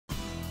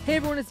Hey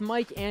everyone, it's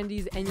Mike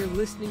Andes, and you're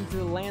listening to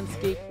the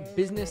Landscape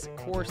Business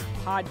Course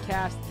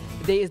Podcast.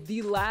 Today is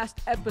the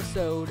last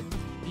episode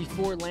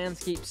before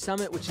Landscape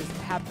Summit, which is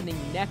happening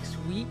next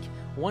week.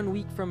 1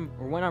 week from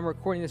when I'm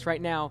recording this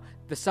right now,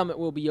 the summit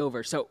will be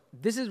over. So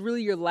this is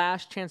really your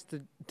last chance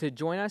to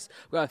join us.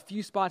 We've got a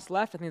few spots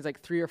left. I think it's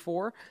like 3 or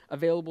 4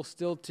 available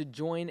still to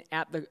join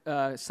at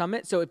the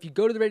summit. So if you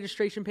go to the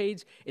registration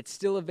page, it's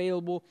still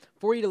available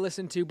for you to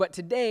listen to. But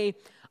today,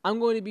 I'm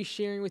going to be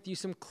sharing with you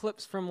some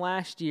clips from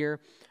last year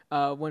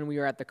when we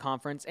were at the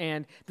conference.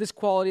 And this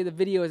quality of the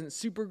video isn't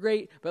super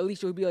great, but at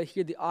least you'll be able to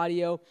hear the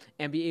audio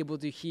and be able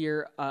to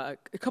hear a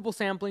couple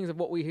samplings of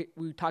what we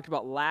talked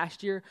about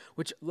last year,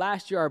 which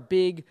last year our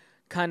big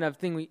kind of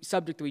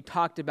subject that we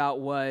talked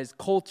about was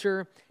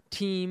culture,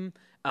 team,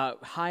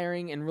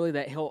 hiring, and really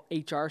that whole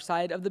HR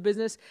side of the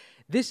business.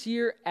 This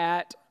year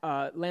at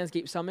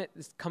Landscape Summit,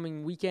 this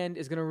coming weekend,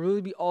 is going to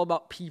really be all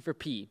about P for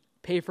P.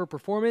 Pay for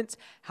performance.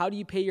 How do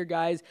you pay your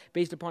guys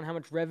based upon how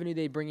much revenue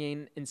they bring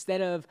in instead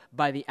of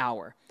by the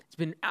hour? It's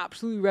been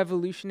absolutely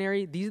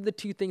revolutionary. These are the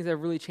 2 things that have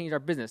really changed our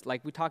business.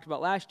 Like we talked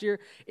about last year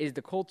is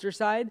the culture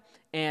side,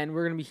 and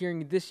we're going to be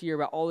hearing this year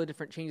about all the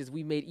different changes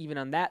we made even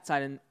on that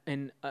side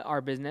in our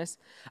business.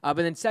 But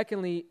then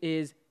secondly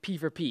is P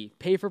for P,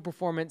 pay for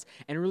performance,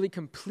 and really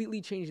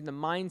completely changing the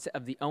mindset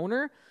of the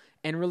owner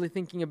and really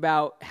thinking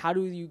about how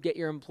do you get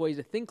your employees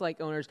to think like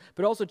owners,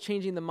 but also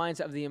changing the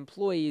mindset of the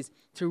employees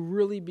to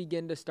really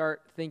begin to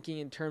start thinking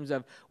in terms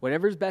of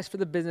whatever's best for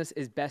the business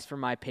is best for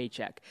my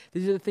paycheck.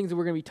 These are the things that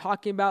we're going to be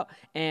talking about,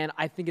 and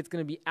I think it's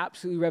going to be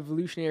absolutely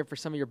revolutionary for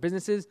some of your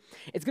businesses.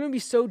 It's going to be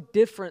so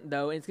different,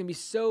 though, and it's going to be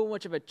so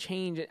much of a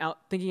change in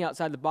thinking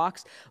outside the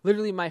box.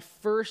 Literally, my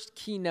first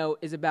keynote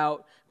is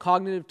about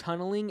cognitive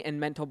tunneling and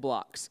mental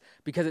blocks,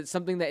 because it's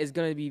something that is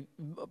going to be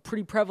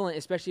pretty prevalent,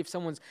 especially if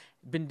someone's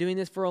been doing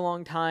this for a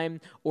long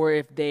time, or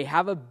if they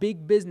have a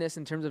big business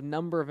in terms of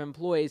number of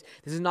employees.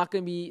 This is not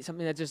going to be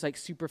something that's just like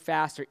super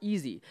fast or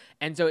easy.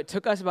 And so it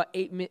took us about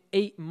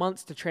 8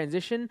 months to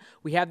transition.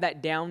 We have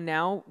that down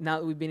now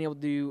that we've been able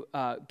to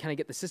kind of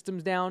get the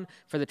systems down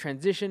for the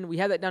transition. We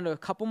have that down to a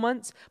couple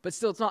months, but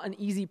still it's not an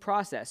easy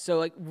process. So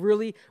like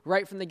really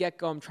right from the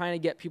get-go, I'm trying to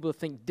get people to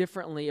think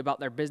differently about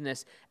their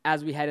business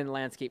as we head into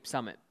Landscape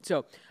Summit.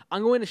 So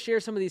I'm going to share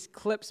some of these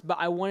clips, but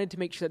I wanted to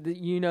make sure that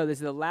you know this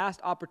is the last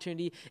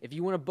opportunity. If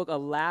you want to book a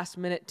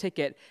last-minute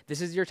ticket, this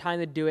is your time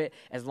to do it.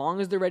 As long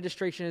as the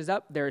registration is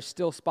up, there are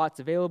still spots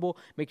available.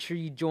 Make sure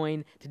you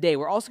join today.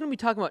 We're also going to be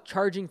talking about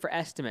charging for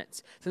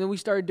estimates. Something we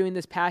started doing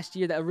this past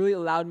year that really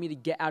allowed me to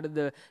get out of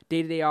the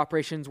day-to-day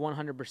operations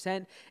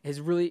 100%,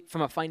 has really,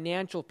 from a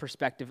financial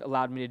perspective,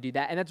 allowed me to do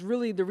that. And that's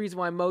really the reason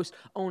why most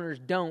owners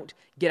don't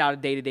get out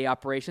of day-to-day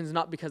operations,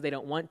 not because they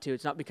don't want to.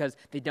 It's not because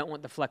they don't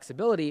want the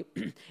flexibility.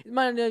 It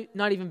might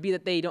not even be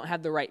that they don't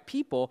have the right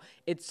people.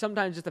 It's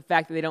sometimes just the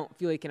fact that they don't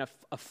feel they can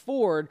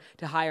afford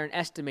to hire an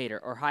estimator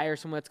or hire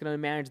someone that's going to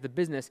manage the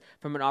business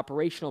from an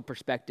operational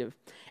perspective.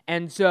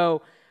 And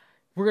so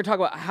we're going to talk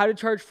about how to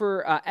charge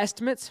for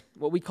estimates,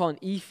 what we call an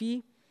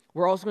E-fee.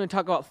 We're also going to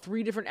talk about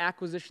 3 different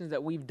acquisitions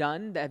that we've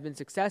done that have been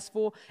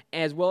successful,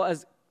 as well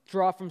as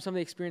draw from some of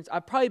the experience.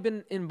 I've probably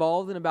been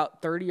involved in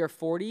about 30 or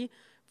 40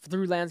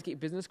 through Landscape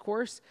Business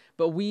Course,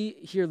 but we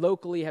here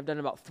locally have done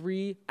about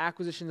 3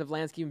 acquisitions of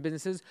landscaping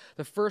businesses.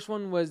 The first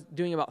one was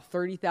doing about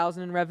 $30,000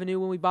 in revenue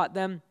when we bought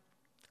them.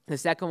 The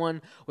second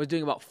one was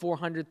doing about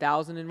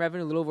 $400,000 in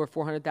revenue, a little over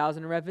 $400,000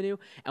 in revenue,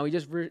 and we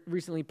just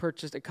recently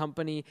purchased a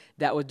company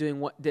that was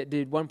doing that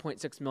did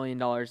 $1.6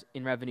 million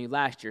in revenue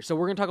last year. So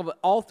we're going to talk about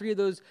all 3 of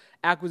those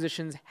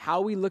acquisitions,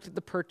 how we looked at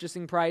the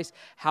purchasing price,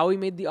 how we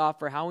made the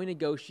offer, how we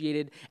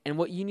negotiated, and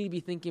what you need to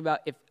be thinking about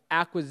if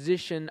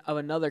acquisition of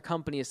another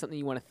company is something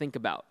you want to think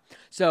about.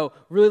 So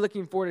really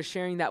looking forward to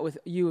sharing that with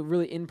you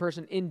really in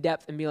person, in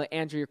depth, and be able to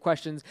answer your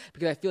questions,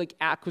 because I feel like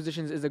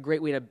acquisitions is a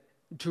great way to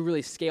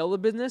really scale the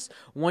business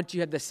once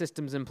you have the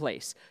systems in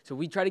place. So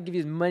we try to give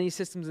you as many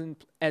systems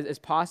as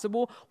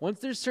possible. Once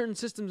there's certain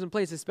systems in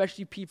place,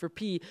 especially P for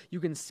P, you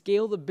can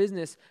scale the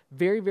business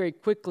very, very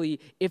quickly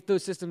if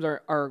those systems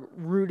are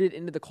rooted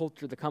into the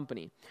culture of the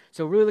company.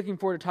 So really looking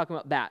forward to talking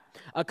about that.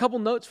 A couple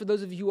notes for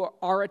those of you who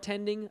are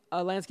attending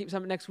Landscape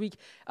Summit next week.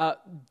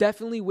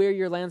 Definitely wear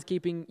your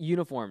landscaping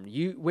uniform.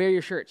 You wear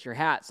your shirts, your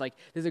hats. Like,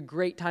 this is a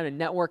great time to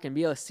network and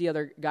be able to see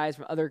other guys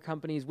from other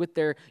companies with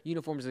their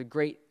uniforms. Is a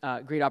great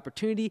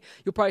opportunity.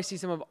 You'll probably see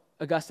some of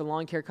Augusta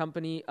Lawn Care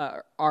Company,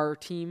 our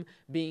team,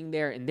 being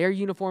there in their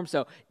uniform.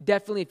 So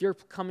definitely, if you're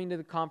coming to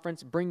the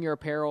conference, bring your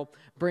apparel,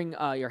 bring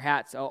your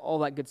hats, all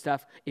that good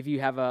stuff. If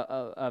you have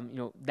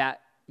that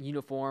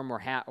uniform or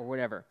hat or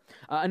whatever.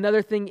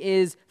 Another thing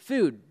is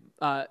food.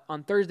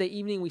 On Thursday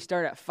evening, we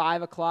start at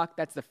 5 o'clock.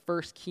 That's the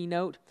first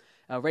keynote.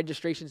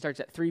 Registration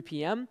starts at 3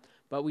 p.m.,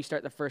 but we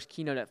start the first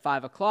keynote at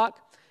 5 o'clock.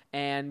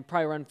 And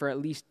probably run for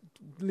at least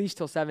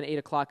till 7, 8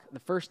 o'clock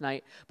the first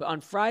night. But on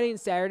Friday and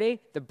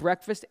Saturday, the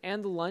breakfast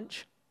and the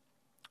lunch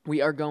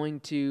we are going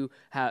to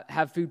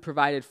have food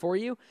provided for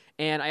you.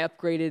 And I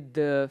upgraded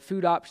the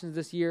food options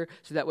this year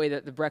so that way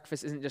that the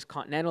breakfast isn't just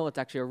continental. It's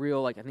actually a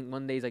real, like, I think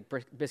one day is like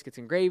biscuits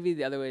and gravy.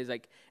 The other way is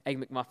like egg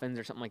McMuffins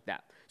or something like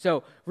that.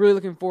 So really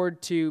looking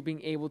forward to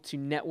being able to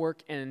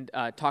network and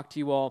talk to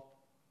you all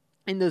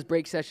in those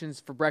break sessions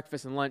for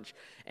breakfast and lunch.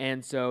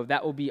 And so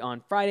that will be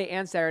on Friday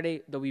and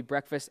Saturday. There'll be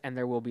breakfast and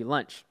there will be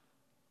lunch.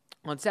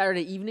 On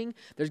Saturday evening,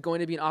 there's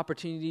going to be an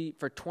opportunity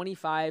for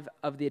 25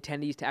 of the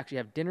attendees to actually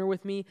have dinner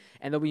with me,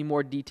 and there'll be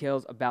more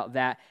details about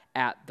that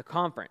at the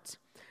conference.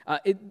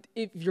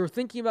 If you're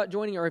thinking about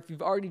joining, or if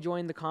you've already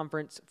joined the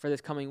conference for this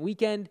coming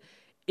weekend,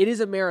 it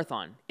is a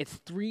marathon. It's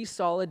 3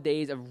 solid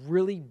days of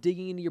really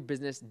digging into your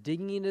business,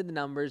 digging into the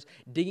numbers,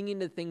 digging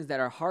into things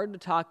that are hard to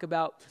talk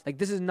about. Like,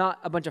 this is not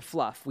a bunch of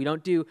fluff. We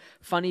don't do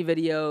funny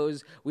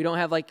videos. We don't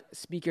have like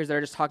speakers that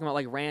are just talking about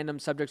like random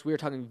subjects. We are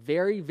talking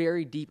very,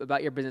 very deep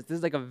about your business. This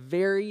is like a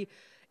very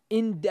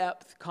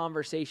in-depth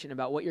conversation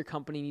about what your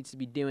company needs to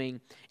be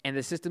doing and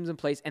the systems in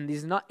place. And this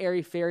is not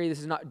airy-fairy. This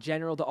is not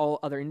general to all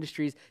other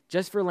industries,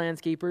 just for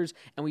landscapers.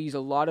 And we use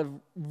a lot of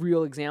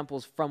real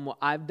examples from what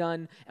I've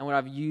done and what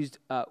I've used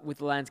with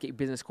the Landscape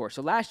Business Course.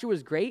 So last year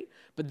was great,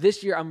 but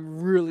this year I'm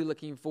really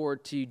looking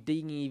forward to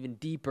digging even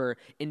deeper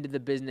into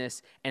the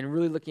business and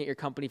really looking at your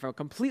company from a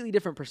completely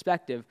different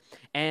perspective.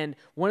 And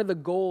one of the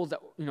goals that,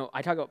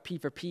 I talk about P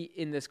for P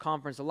in this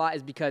conference a lot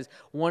is because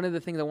one of the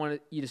things I wanted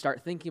you to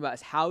start thinking about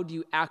is how do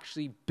you actually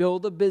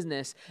build a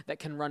business that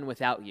can run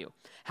without you?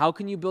 How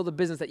can you build a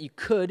business that you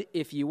could,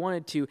 if you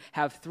wanted to,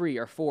 have 3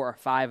 or 4 or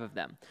 5 of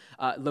them,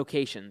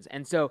 locations?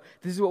 And so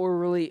this is what we're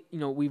really,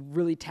 we've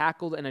really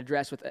tackled and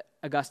addressed with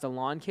Augusta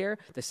Lawn Care,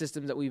 the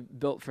systems that we've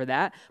built for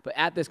that. But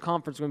at this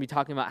conference, we're going to be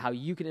talking about how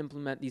you can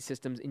implement these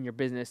systems in your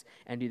business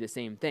and do the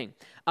same thing.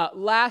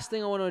 Last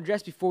thing I want to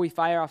address before we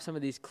fire off some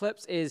of these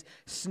clips is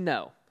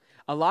snow.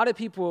 A lot of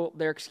people,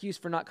 their excuse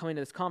for not coming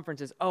to this conference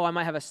is, I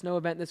might have a snow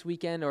event this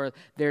weekend, or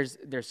there's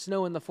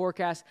snow in the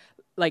forecast.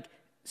 Like,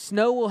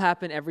 snow will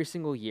happen every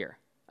single year,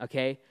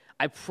 okay?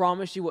 I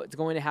promise you what's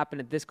going to happen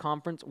at this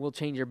conference will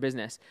change your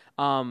business.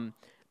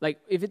 Like,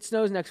 if it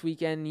snows next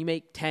weekend, you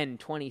make $10,000,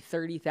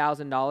 $20,000,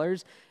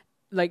 $30,000,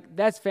 like,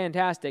 that's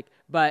fantastic.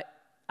 But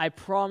I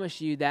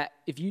promise you that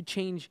if you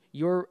change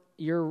your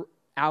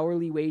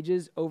hourly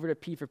wages over to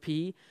P for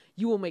P,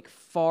 you will make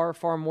far,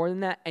 far more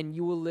than that, and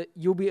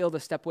you'll be able to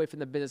step away from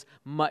the business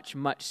much,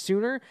 much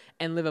sooner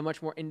and live a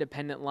much more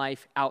independent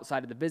life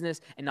outside of the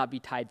business and not be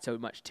tied so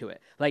much to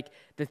it. Like,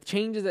 the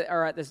changes that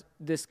are at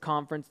this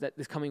conference, that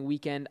this coming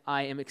weekend,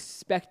 I am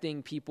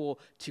expecting people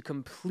to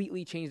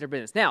completely change their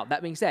business. Now,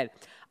 that being said,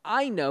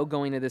 I know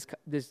going to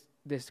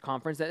this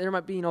conference that there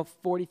might be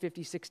 40,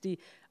 50, 60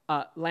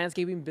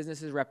 landscaping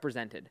businesses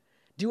represented.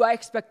 Do I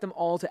expect them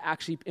all to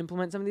actually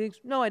implement some of these things?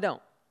 No, I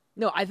don't.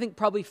 No, I think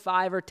probably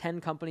 5 or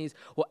 10 companies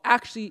will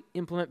actually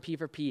implement P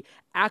for P,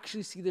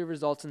 actually see the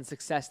results and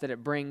success that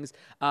it brings.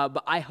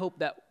 But I hope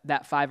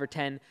that 5 or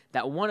 10,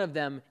 that one of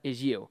them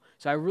is you.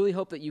 So I really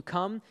hope that you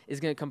come is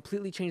going to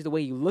completely change the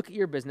way you look at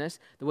your business,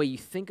 the way you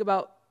think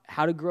about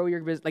how to grow your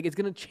business. Like, it's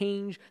going to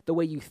change the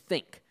way you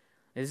think.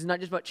 This is not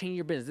just about changing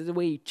your business. This is the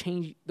way you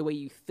change the way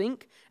you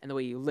think and the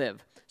way you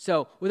live.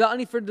 So without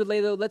any further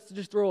delay, though, let's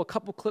just throw a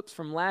couple clips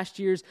from last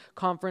year's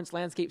conference,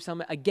 Landscape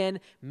Summit. Again,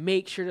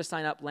 make sure to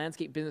sign up,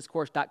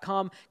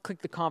 landscapebusinesscourse.com.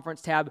 Click the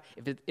conference tab.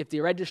 If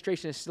the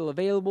registration is still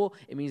available,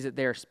 it means that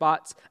there are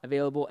spots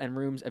available and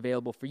rooms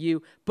available for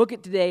you. Book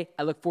it today.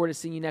 I look forward to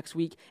seeing you next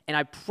week, and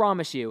I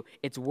promise you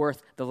it's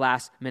worth the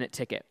last-minute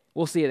ticket.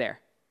 We'll see you there.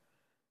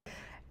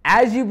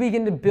 As you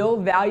begin to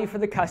build value for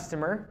the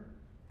customer,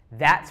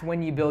 that's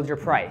when you build your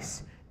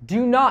price.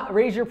 Do not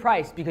raise your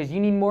price because you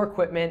need more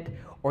equipment,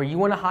 or you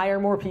want to hire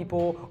more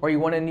people, or you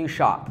want a new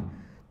shop.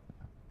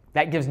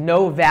 That gives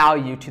no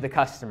value to the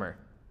customer.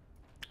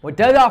 What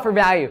does offer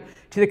value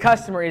to the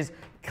customer is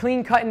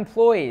clean-cut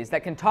employees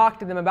that can talk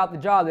to them about the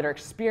job, that are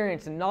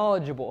experienced and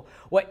knowledgeable.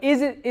 What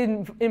isn't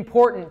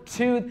important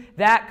to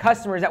that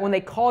customer is that when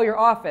they call your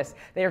office,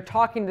 they are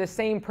talking to the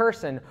same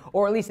person,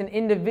 or at least an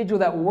individual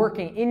that's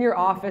working in your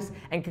office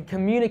and can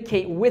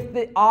communicate with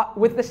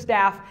the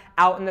staff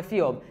out in the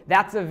field.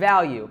 That's a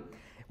value.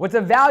 What's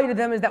of value to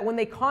them is that when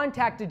they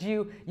contacted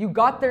you, you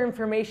got their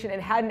information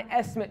and had an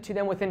estimate to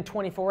them within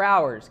 24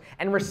 hours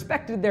and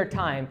respected their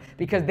time,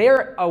 because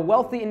they're a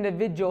wealthy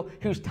individual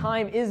whose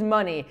time is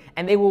money,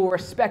 and they will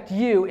respect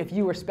you if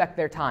you respect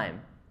their time.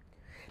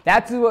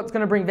 That's what's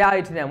going to bring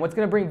value to them. What's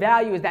going to bring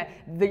value is that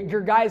your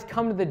guys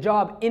come to the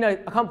job in a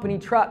company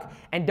truck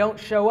and don't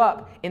show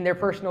up in their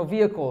personal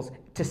vehicles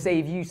to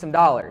save you some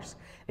dollars.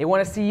 They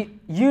want to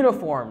see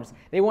uniforms.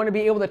 They want to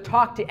be able to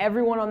talk to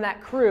everyone on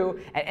that crew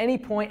at any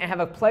point and have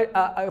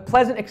a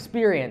pleasant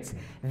experience.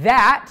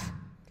 That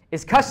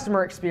is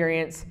customer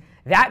experience.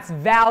 That's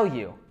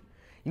value.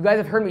 You guys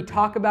have heard me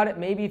talk about it.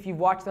 Maybe if you've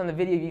watched on the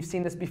video, you've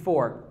seen this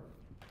before.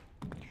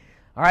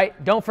 All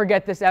right, don't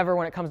forget this ever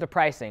when it comes to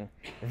pricing.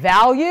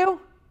 Value,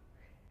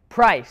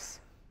 price.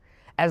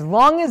 As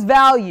long as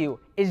value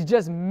is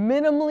just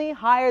minimally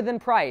higher than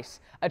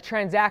price, a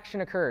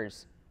transaction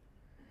occurs.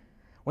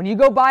 When you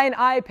go buy an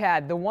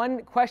iPad, the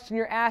one question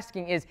you're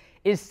asking is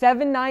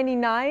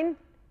 $799,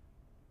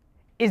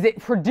 is it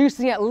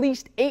producing at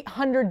least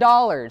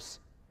 $800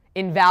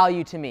 in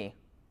value to me?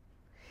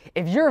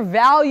 If your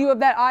value of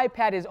that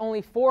iPad is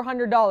only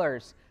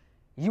 $400,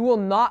 you will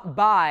not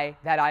buy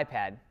that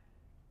iPad.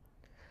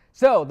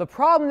 So the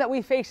problem that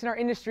we face in our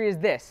industry is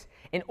this.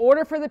 In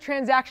order for the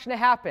transaction to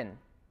happen,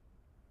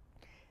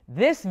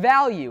 this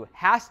value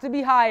has to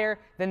be higher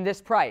than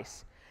this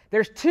price.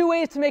 There's two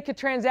ways to make a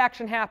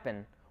transaction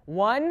happen.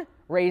 One,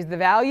 raise the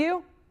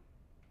value,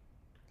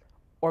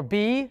 or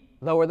B,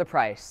 lower the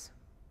price.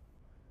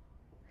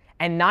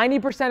 And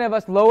 90% of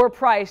us lower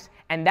price,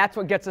 and that's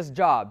what gets us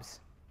jobs.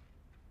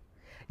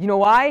 You know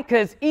why?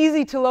 Because it's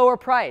easy to lower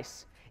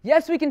price.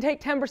 Yes, we can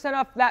take 10%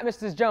 off that,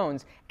 Mrs.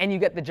 Jones, and you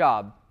get the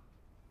job.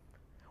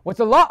 What's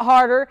a lot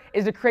harder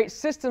is to create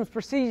systems,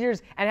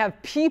 procedures, and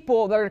have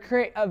people that are to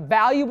create a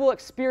valuable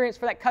experience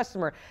for that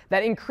customer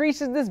that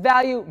increases this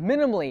value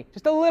minimally,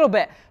 just a little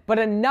bit, but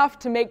enough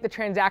to make the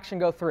transaction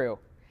go through.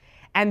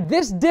 And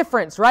this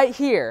difference right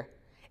here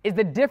is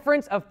the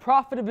difference of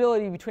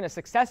profitability between a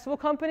successful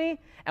company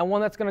and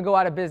one that's going to go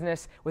out of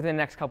business within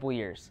the next couple of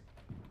years.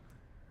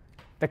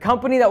 The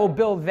company that will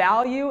build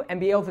value and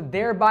be able to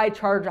thereby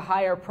charge a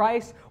higher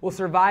price will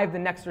survive the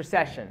next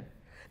recession.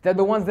 They're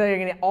the ones that are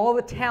going to get all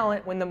the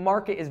talent when the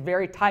market is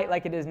very tight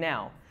like it is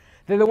now.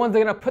 They're the ones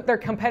that are going to put their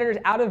competitors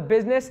out of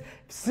business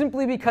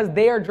simply because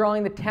they are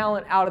drawing the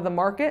talent out of the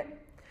market.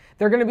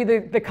 They're going to be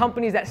the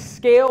companies that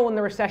scale when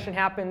the recession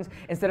happens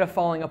instead of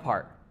falling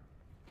apart.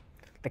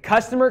 The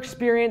customer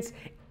experience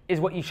is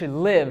what you should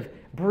live,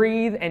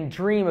 breathe, and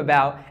dream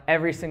about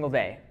every single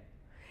day.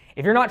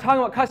 If you're not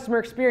talking about customer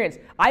experience,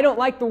 I don't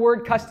like the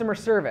word customer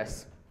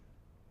service.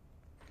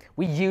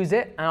 We use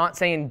it. I'm not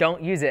saying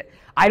don't use it.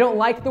 I don't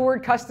like the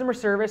word customer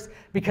service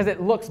because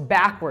it looks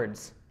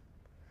backwards.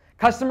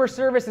 Customer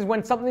service is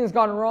when something's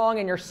gone wrong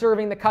and you're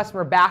serving the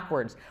customer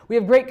backwards. We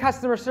have great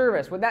customer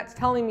service. What that's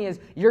telling me is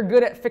you're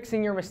good at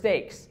fixing your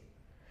mistakes.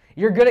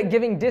 You're good at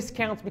giving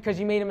discounts because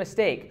you made a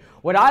mistake.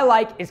 What I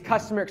like is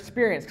customer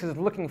experience because it's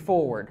looking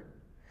forward.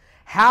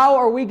 How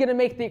are we going to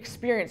make the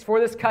experience for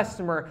this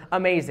customer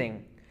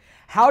amazing?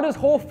 How does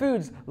Whole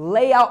Foods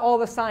lay out all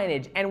the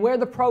signage and where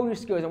the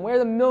produce goes and where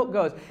the milk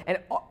goes and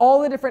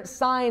all the different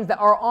signs that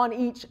are on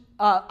each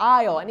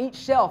aisle and each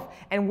shelf,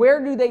 and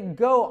where do they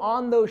go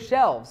on those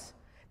shelves?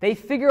 They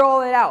figure all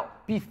that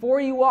out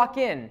before you walk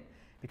in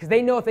because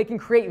they know if they can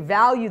create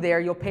value there,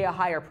 you'll pay a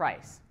higher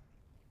price.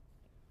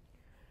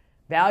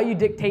 Value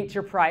dictates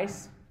your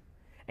price,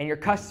 and your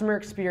customer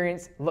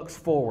experience looks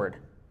forward.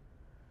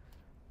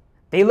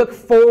 They look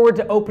forward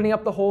to opening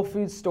up the Whole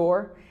Foods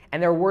store,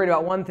 and they're worried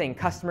about one thing,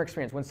 customer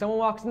experience. When someone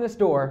walks in this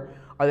door,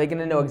 are they going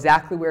to know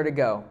exactly where to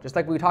go? Just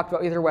like we talked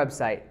about with your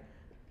website.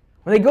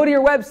 When they go to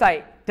your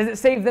website, does it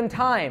save them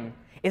time?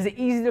 Is it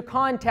easy to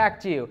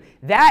contact you?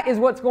 That is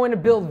what's going to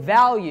build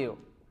value.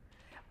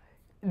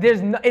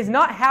 It's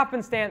not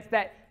happenstance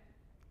that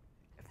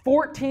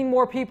 14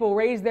 more people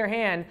raised their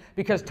hand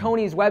because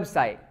Tony's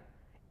website.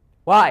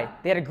 Why?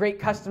 They had a great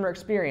customer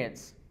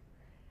experience.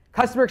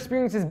 Customer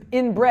experience is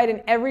inbred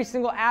in every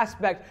single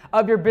aspect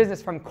of your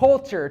business, from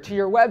culture to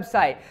your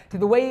website to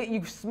the way that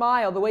you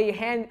smile, the way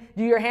you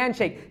do your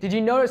handshake. Did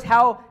you notice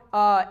how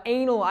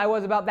anal I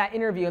was about that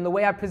interview and the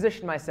way I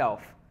positioned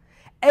myself?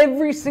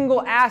 Every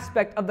single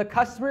aspect of the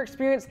customer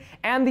experience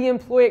and the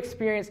employee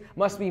experience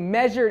must be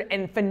measured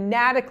and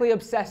fanatically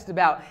obsessed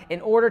about in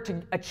order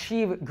to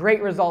achieve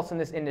great results in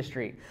this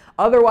industry.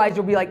 Otherwise,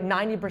 you'll be like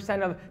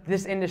 90% of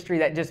this industry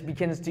that just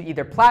begins to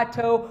either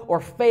plateau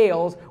or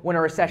fails when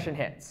a recession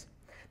hits.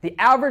 The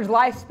average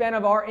lifespan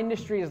of our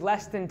industry is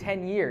less than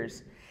 10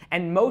 years.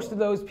 And most of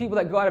those people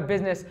that go out of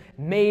business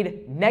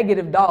made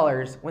negative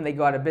dollars when they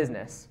go out of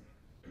business.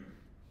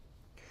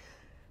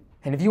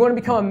 And if you want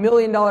to become $1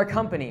 million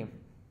company,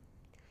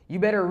 you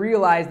better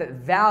realize that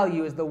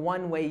value is the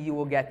one way you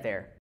will get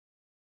there.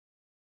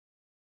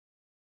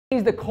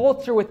 The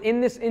culture within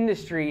this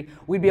industry,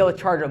 we'd be able to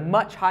charge a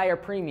much higher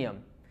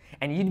premium.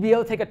 And you'd be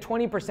able to take a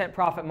 20%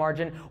 profit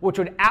margin, which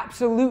would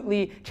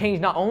absolutely change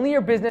not only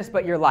your business,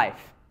 but your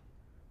life.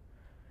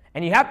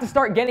 And you have to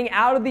start getting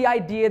out of the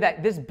idea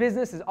that this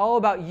business is all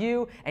about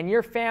you and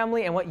your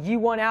family and what you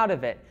want out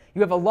of it. You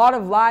have a lot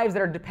of lives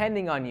that are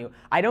depending on you.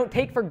 I don't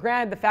take for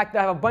granted the fact that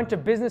I have a bunch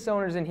of business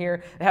owners in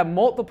here that have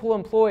multiple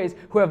employees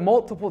who have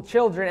multiple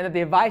children, and that the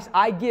advice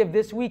I give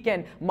this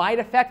weekend might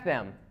affect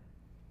them.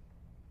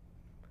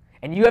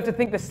 And you have to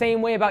think the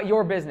same way about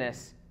your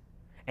business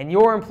and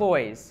your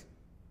employees.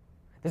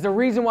 There's a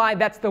reason why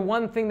that's the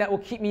one thing that will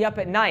keep me up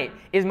at night,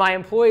 is my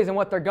employees and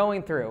what they're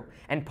going through,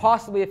 and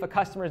possibly if a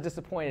customer is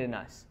disappointed in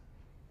us.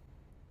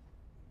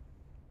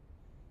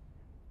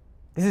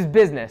 This is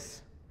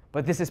business,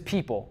 but this is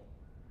people.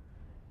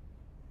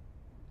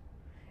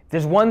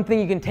 There's one thing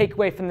you can take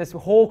away from this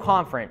whole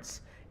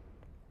conference.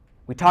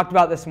 We talked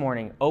about this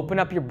morning. Open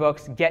up your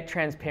books, get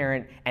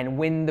transparent, and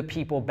win the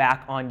people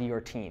back onto your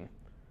team.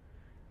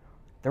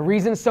 The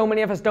reason so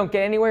many of us don't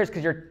get anywhere is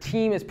because your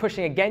team is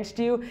pushing against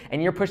you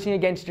and you're pushing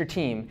against your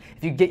team.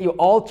 If you get you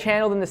all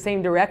channeled in the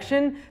same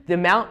direction, the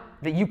amount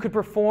that you could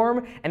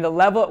perform and the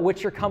level at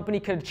which your company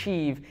could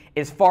achieve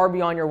is far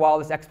beyond your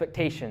wildest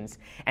expectations.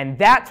 And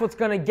that's what's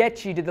going to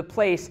get you to the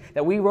place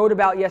that we wrote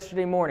about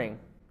yesterday morning.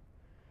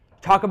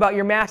 Talk about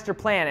your master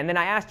plan, and then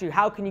I asked you,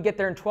 how can you get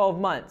there in 12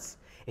 months?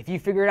 If you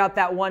figured out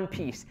that one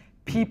piece,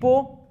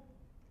 people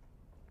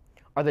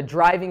are the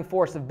driving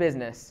force of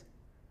business.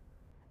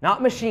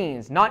 Not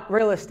machines, not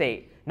real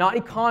estate, not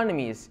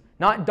economies,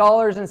 not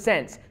dollars and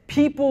cents.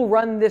 People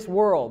run this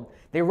world.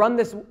 They run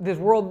this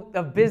world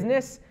of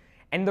business,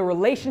 and the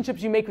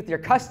relationships you make with your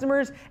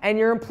customers and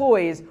your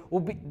employees will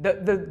be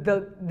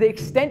the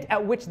extent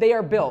at which they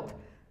are built,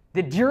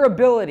 the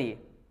durability,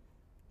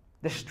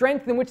 the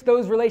strength in which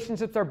those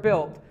relationships are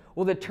built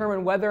will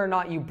determine whether or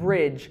not you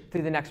bridge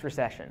through the next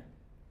recession.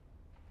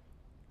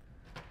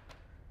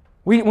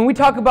 When we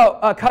talk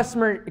about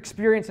customer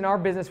experience in our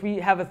business, we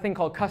have a thing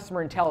called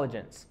customer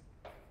intelligence,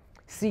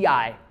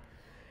 CI.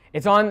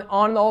 It's on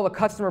all the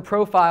customer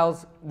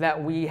profiles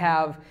that we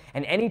have,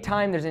 and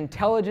anytime there's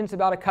intelligence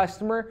about a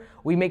customer,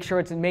 we make sure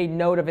it's made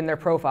note of in their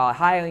profile. I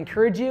highly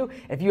encourage you,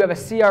 if you have a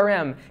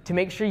CRM, to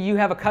make sure you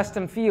have a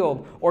custom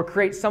field or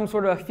create some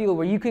sort of a field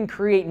where you can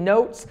create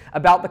notes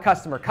about the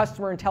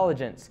customer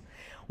intelligence.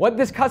 What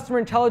this customer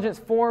intelligence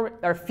form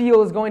or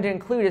field is going to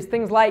include is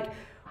things like,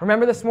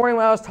 remember this morning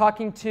when I was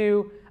talking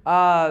to,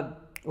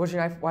 what's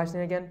your wife's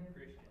name again?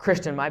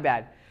 Christian, my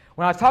bad.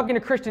 When I was talking to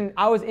Christian,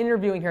 I was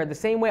interviewing her. The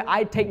same way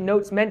I take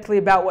notes mentally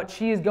about what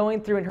she is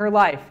going through in her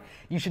life,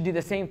 you should do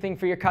the same thing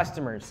for your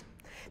customers.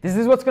 This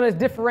is what's going to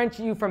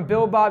differentiate you from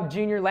Bill Bob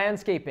Jr.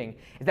 Landscaping,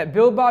 is that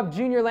Bill Bob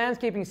Jr.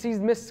 Landscaping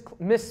sees Miss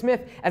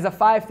Smith as a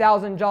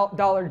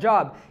 $5,000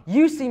 job.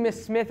 You see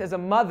Miss Smith as a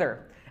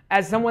mother,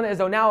 as someone that is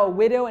now a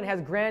widow and has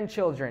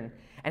grandchildren,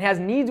 and has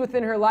needs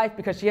within her life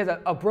because she has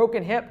a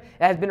broken hip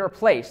that has been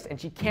replaced, and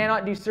she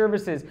cannot do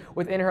services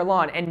within her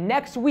lawn. And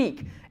next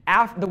week,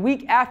 the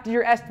week after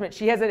your estimate,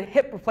 she has a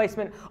hip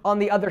replacement on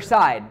the other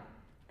side.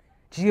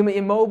 She's going to be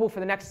immobile for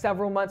the next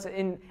several months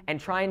and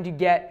trying to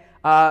get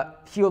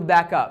healed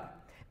back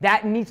up.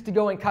 That needs to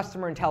go in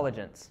customer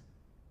intelligence.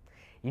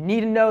 You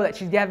need to know that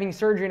she's having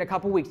surgery in a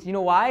couple weeks. You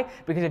know why?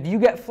 Because if you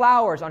get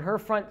flowers on her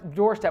front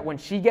doorstep when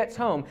she gets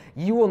home,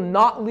 you will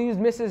not lose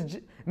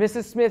Mrs.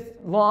 Smith's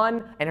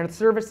lawn and her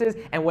services,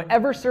 and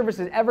whatever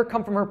services ever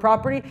come from her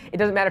property, it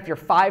doesn't matter if you're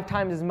 5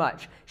 times as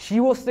much. She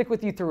will stick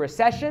with you through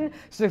recession,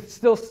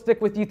 still stick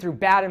with you through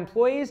bad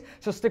employees,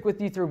 she'll stick with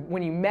you through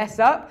when you mess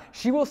up.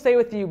 She will stay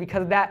with you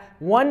because that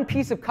one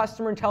piece of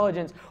customer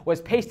intelligence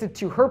was pasted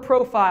to her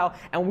profile,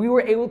 and we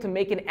were able to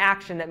make an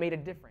action that made a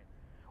difference.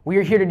 We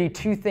are here to do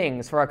 2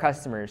 things for our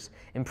customers: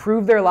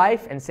 improve their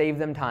life and save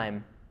them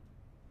time.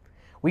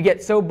 We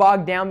get so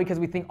bogged down because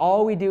we think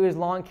all we do is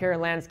lawn care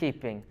and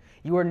landscaping.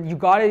 You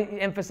got to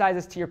emphasize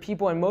this to your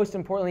people, and most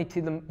importantly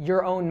to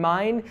your own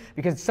mind,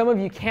 because some of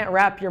you can't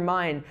wrap your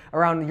mind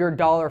around your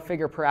dollar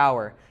figure per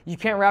hour. You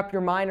can't wrap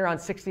your mind around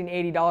 $60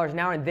 and $80 an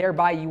hour, and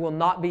thereby you will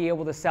not be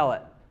able to sell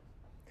it.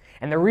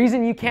 And the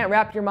reason you can't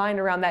wrap your mind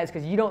around that is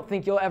because you don't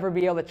think you'll ever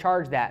be able to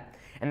charge that.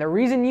 And the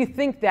reason you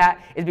think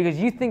that is because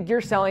you think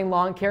you're selling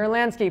lawn care and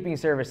landscaping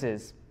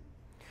services.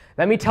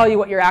 Let me tell you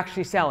what you're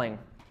actually selling.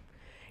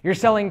 You're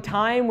selling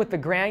time with the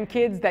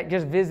grandkids that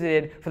just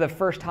visited for the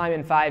first time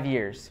in 5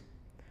 years.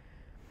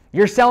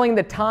 You're selling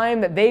the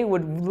time that they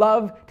would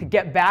love to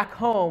get back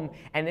home,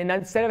 and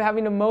instead of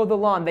having to mow the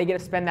lawn, they get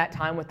to spend that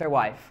time with their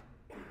wife.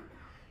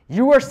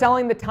 You are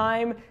selling the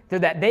time so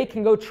that they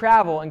can go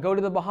travel and go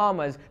to the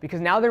Bahamas because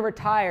now they're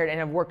retired and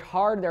have worked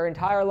hard their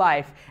entire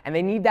life, and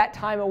they need that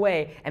time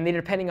away, and they're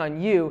depending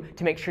on you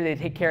to make sure they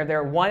take care of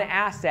their one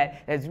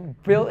asset that's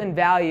built in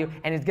value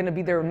and is going to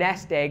be their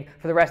nest egg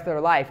for the rest of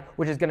their life,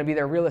 which is going to be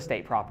their real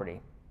estate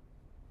property.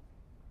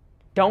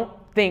 Don't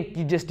think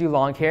you just do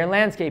lawn care and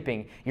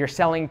landscaping. You're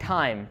selling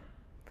time.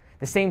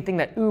 The same thing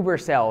that Uber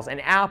sells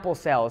and Apple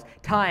sells: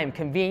 time,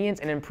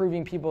 convenience, and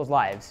improving people's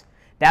lives.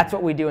 That's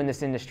what we do in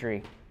this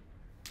industry.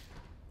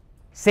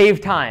 Save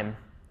time.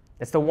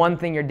 That's the one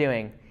thing you're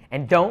doing.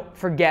 And don't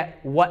forget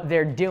what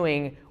they're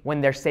doing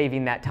when they're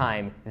saving that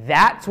time.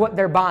 That's what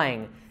they're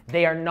buying.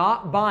 They are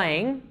not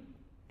buying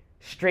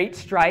straight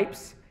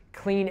stripes,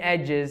 clean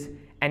edges,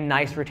 and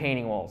nice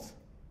retaining walls.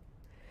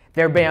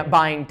 They're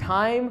buying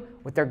time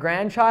with their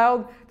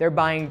grandchild. They're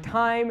buying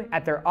time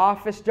at their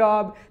office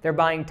job. They're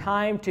buying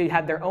time to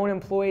have their own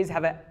employees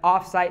have an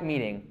off-site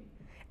meeting.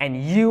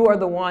 And you are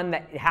the one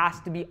that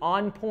has to be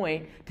on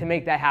point to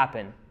make that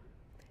happen.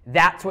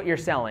 That's what you're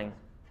selling.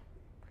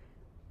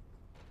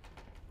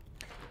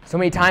 So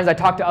many times I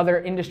talk to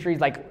other industries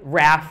like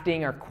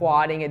rafting or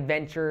quadding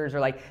adventures, or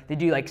like they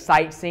do like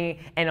sightseeing,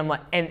 and I'm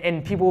like,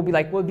 and people will be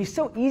like, well, it'd be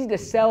so easy to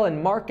sell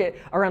and market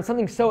around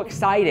something so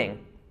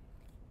exciting.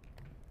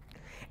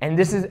 And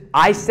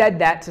I said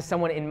that to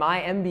someone in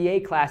my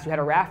MBA class who had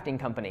a rafting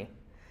company.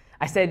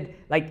 I said,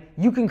 like,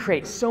 you can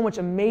create so much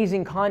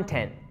amazing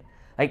content.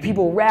 Like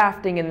people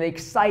rafting and the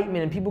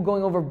excitement and people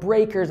going over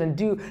breakers and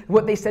do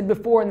what they said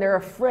before and they're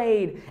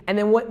afraid. And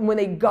then when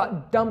they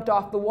got dumped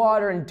off the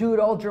water and do it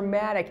all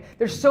dramatic.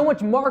 There's so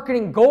much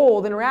marketing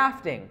gold in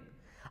rafting.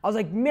 I was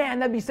like,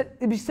 man,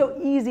 it'd be so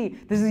easy.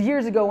 This is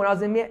years ago when I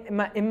was in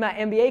my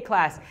MBA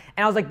class.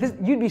 And I was like,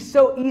 you'd be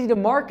so easy to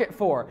market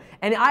for.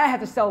 And I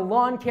had to sell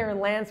lawn care and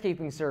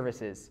landscaping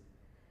services.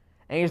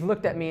 And he just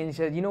looked at me and he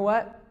said, you know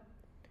what?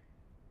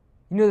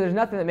 You know, there's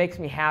nothing that makes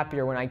me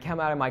happier when I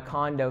come out of my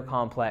condo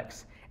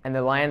complex and the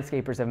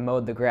landscapers have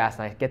mowed the grass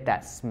and I get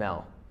that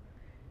smell.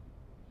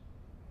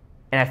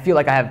 And I feel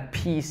like I have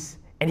peace.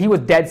 And he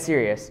was dead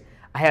serious.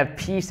 I have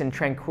peace and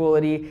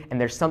tranquility, and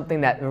there's something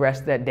that the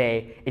rest of that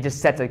day, it just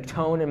sets a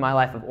tone in my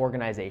life of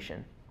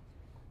organization.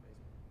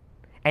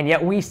 And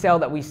yet we sell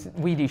that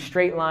we do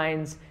straight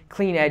lines,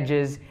 clean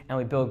edges, and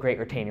we build great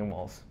retaining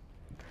walls.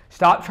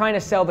 Stop trying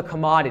to sell the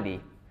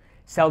commodity.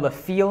 Sell the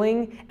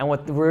feeling and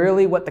what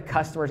the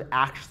customer is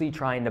actually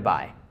trying to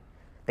buy.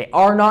 They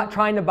are not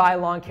trying to buy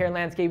lawn care and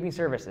landscaping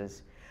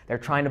services. They're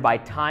trying to buy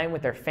time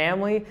with their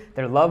family,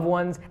 their loved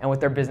ones, and with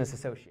their business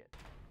associates.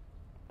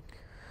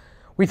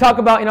 We talk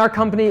about in our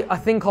company a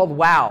thing called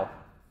WOW,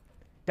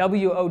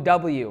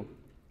 W-O-W.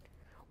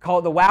 Call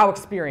it the WOW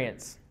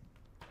experience.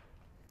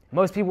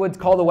 Most people would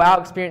call the WOW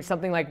experience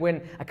something like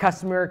when a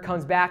customer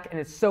comes back and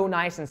it's so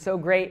nice and so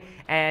great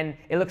and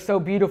it looks so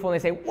beautiful and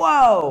they say,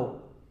 whoa!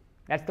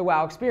 That's the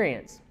WOW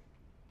experience.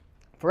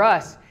 For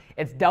us,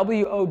 it's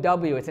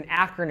W-O-W. It's an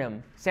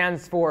acronym.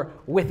 Stands for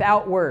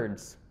without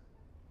words.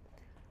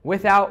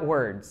 Without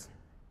words.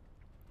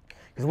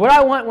 Because what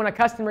I want when a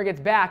customer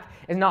gets back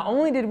is not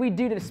only did we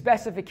do the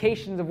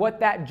specifications of what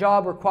that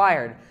job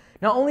required,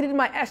 not only did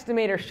my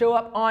estimator show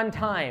up on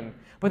time,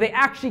 but they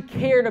actually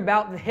cared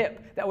about the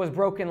hip that was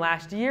broken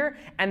last year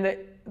and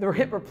the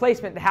hip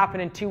replacement that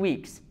happened in 2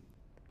 weeks.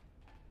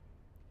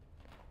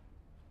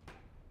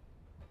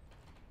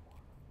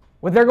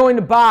 What they're going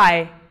to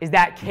buy is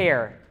that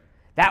care,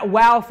 that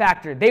wow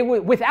factor. They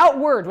would, without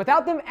words,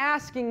 without them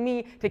asking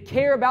me to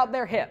care about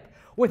their hip,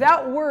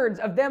 without words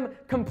of them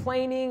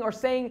complaining or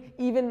saying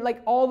even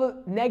like all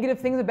the negative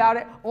things about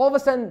it, all of a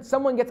sudden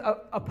someone gets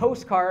a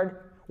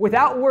postcard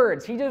without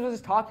words. He just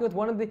was talking with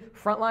one of the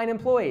frontline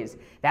employees.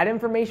 That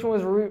information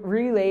was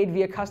relayed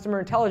via customer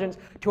intelligence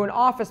to an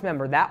office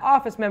member. That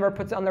office member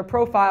puts it on their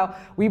profile.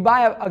 We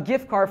buy a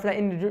gift card for that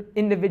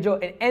individual.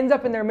 It ends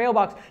up in their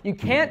mailbox. You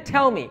can't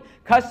tell me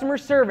customer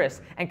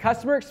service and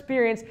customer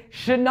experience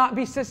should not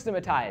be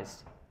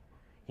systematized.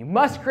 You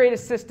must create a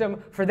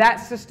system for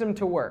that system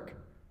to work.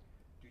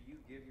 Do you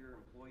give your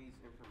employees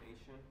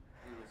information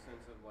in the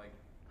sense of like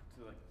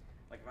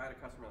if I had a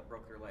customer that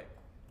broke their leg?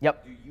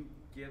 Yep. Do you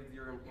give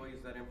your employees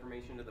that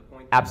information to the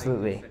point that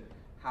Absolutely. they can say,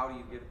 how do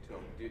you give it to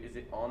them? Is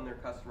it on their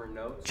customer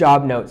notes?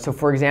 Job notes. So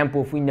for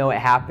example, if we know it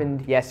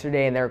happened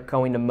yesterday and they're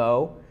going to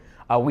mow,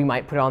 we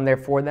might put it on there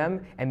for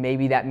them, and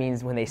maybe that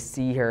means when they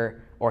see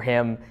her or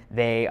him,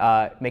 they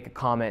make a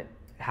comment,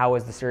 how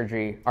was the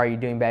surgery? Are you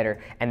doing better?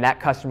 And that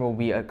customer will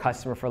be a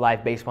customer for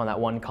life based on that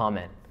one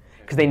comment.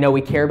 Because they know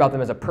we care about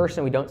them as a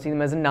person. We don't see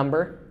them as a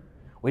number.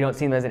 We don't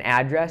see them as an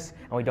address.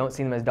 And we don't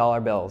see them as dollar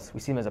bills. We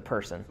see them as a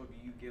person. So do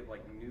you give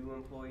like new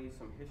employees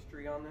some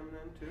history on them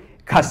then too?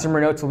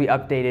 Customer notes will be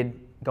updated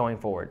going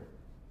forward.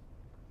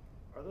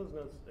 Are those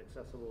notes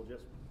accessible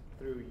just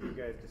through you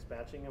guys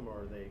dispatching them,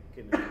 or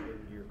can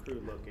your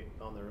crew look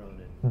on their own?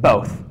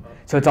 Both.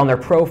 So it's on their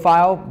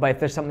profile, but if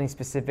there's something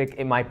specific,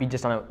 it might be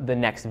just on the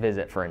next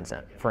visit, for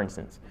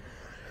instance.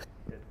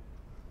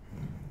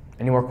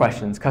 Any more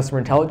questions? Customer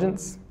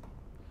intelligence?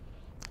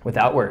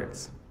 Without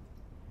words.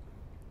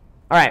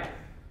 All right.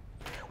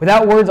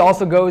 Without words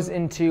also goes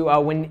into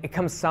when it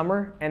comes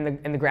summer and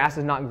the grass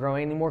is not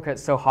growing anymore because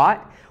it's so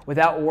hot.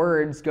 Without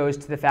words goes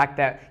to the fact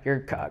that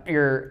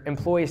your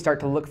employees start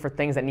to look for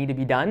things that need to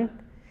be done.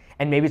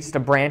 And maybe it's just a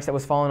branch that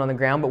was falling on the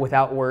ground, but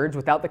without words,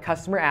 without the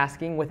customer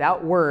asking,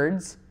 without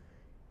words,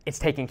 it's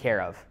taken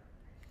care of.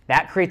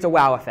 That creates a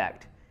wow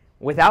effect.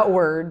 Without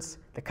words,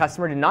 the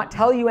customer did not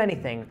tell you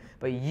anything,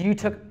 but you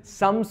took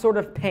some sort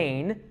of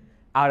pain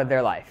out of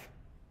their life.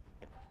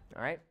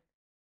 All right?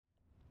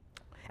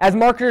 As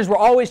marketers, we're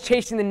always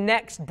chasing the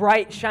next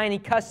bright, shiny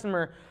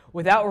customer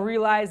without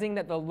realizing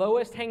that the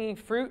lowest hanging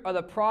fruit are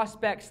the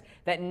prospects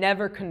that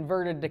never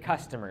converted to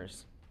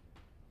customers.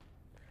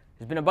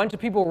 There's been a bunch of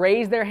people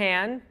raise their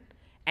hand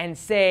and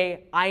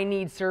say, I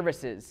need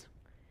services.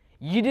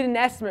 You did an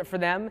estimate for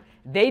them,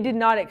 they did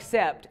not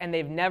accept, and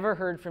they've never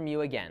heard from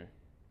you again.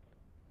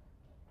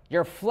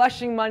 You're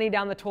flushing money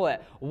down the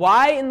toilet.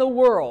 Why in the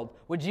world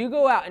would you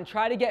go out and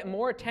try to get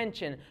more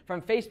attention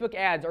from Facebook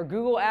ads or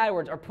Google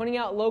AdWords or putting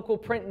out local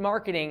print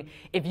marketing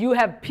if you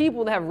have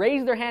people that have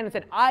raised their hand and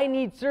said, I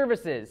need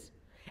services,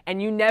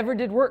 and you never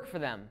did work for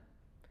them?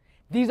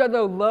 These are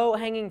the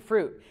low-hanging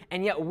fruit.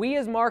 And yet we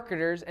as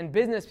marketers and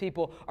business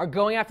people are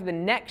going after the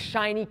next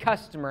shiny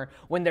customer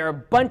when there are a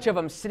bunch of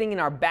them sitting in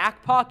our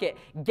back pocket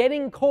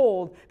getting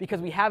cold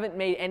because we haven't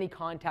made any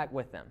contact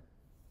with them.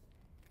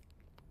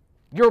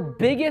 Your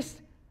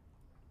biggest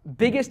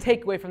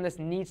takeaway from this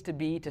needs to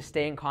be to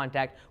stay in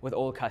contact with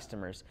old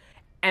customers.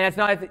 And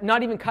that's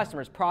not even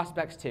customers,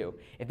 prospects too.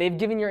 If they've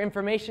given your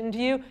information to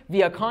you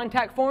via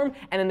contact form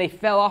and then they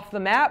fell off the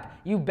map,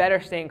 you better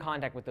stay in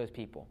contact with those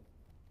people.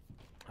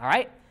 All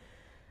right?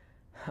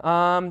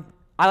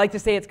 I like to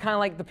say it's kind of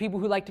like the people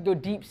who like to go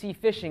deep sea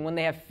fishing when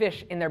they have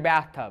fish in their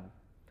bathtub.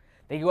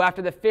 They go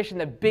after the fish in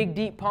the big,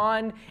 deep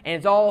pond, and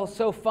it's all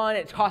so fun.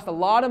 It costs a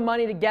lot of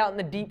money to get out in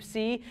the deep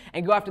sea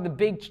and go after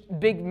the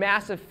big,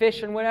 massive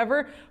fish and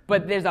whatever,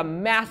 but there's a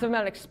massive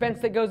amount of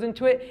expense that goes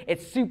into it.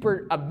 It's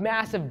a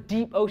massive,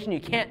 deep ocean. You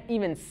can't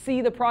even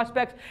see the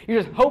prospects.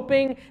 You're just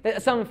hoping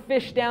that some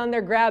fish down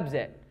there grabs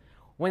it.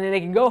 When they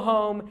can go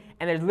home,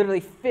 and there's literally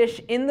fish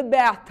in the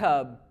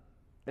bathtub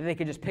that they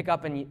could just pick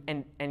up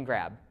and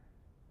grab.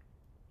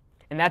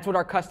 And that's what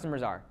our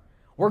customers are.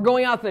 We're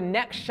going out to the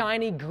next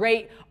shiny,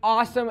 great,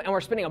 awesome, and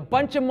we're spending a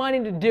bunch of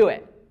money to do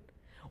it.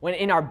 When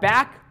in our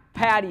back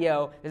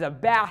patio, there's a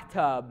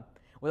bathtub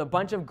with a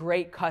bunch of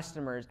great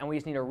customers, and we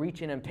just need to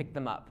reach in and pick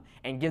them up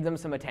and give them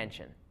some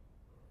attention.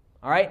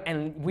 All right?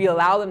 And we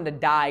allow them to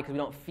die because we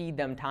don't feed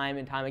them time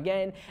and time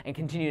again and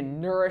continue to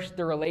nourish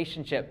the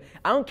relationship.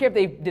 I don't care if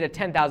they did a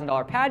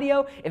 $10,000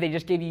 patio, if they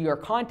just gave you your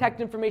contact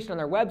information on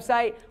their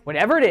website,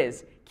 whatever it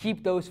is,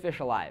 keep those fish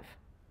alive.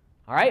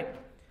 All right?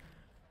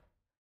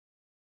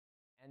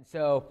 And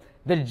so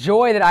the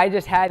joy that I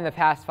just had in the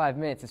past 5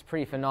 minutes is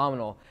pretty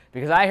phenomenal,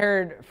 because I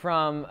heard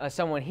from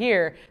someone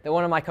here that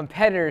one of my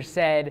competitors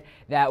said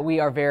that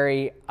we are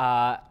very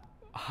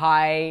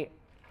high,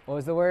 what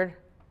was the word?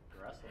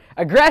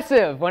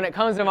 Aggressive when it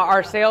comes to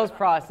our sales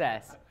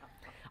process.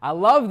 I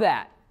love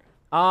that.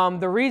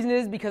 The reason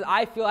is because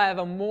I feel I have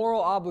a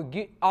moral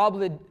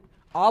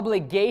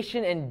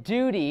obligation and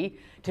duty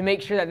to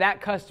make sure that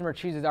that customer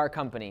chooses our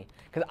company,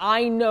 because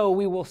I know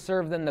we will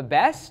serve them the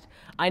best.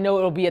 I know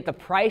it will be at the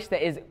price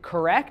that is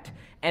correct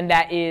and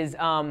that is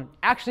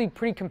actually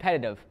pretty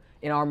competitive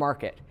in our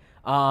market.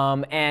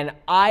 And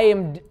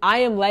I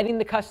am letting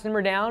the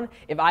customer down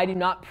if I do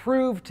not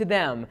prove to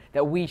them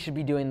that we should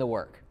be doing the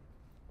work.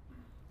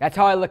 That's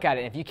how I look at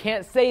it. If you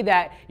can't say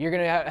that, you're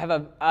going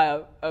to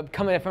have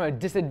coming from a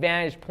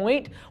disadvantaged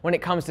point when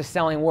it comes to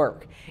selling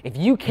work. If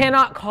you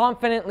cannot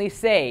confidently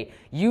say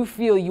you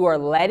feel you are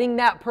letting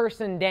that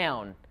person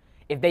down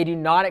if they do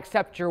not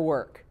accept your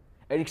work,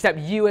 except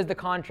you as the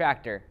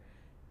contractor,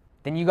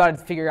 then you got to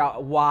figure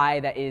out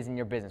why that is in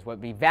your business. What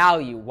would be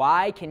value?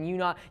 Why can you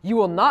not? You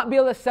will not be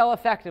able to sell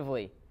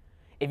effectively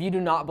if you do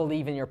not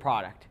believe in your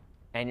product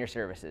and your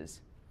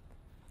services.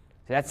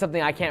 So that's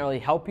something I can't really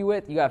help you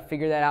with. You got to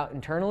figure that out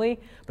internally.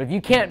 But if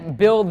you can't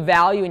build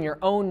value in your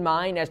own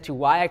mind as to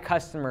why a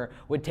customer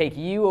would take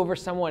you over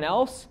someone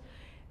else,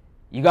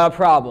 you got a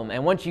problem.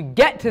 And once you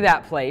get to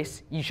that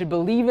place, you should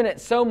believe in it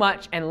so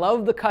much and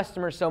love the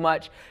customer so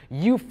much,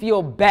 you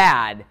feel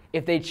bad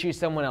if they choose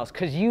someone else,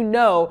 because you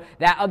know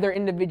that other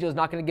individual is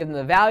not going to give them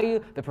the value,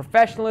 the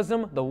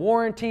professionalism, the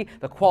warranty,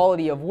 the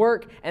quality of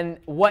work, and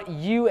what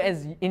you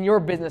as in your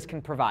business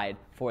can provide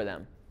for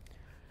them.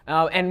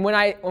 And when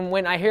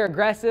I hear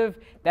aggressive,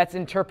 that's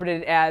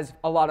interpreted as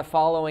a lot of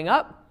following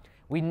up.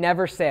 We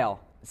never sell.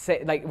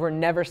 We're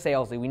never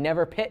salesy. We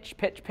never pitch.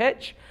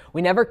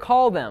 We never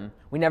call them.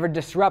 We never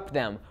disrupt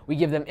them. We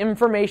give them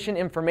information.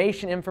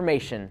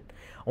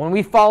 When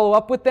we follow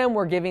up with them,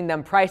 we're giving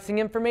them pricing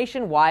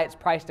information, why it's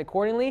priced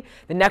accordingly.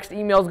 The next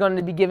email is going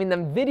to be giving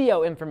them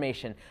video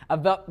information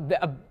about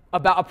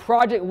a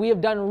project we have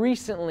done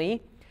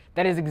recently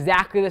that is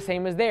exactly the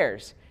same as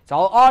theirs. It's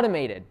all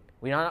automated.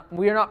 We are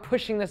not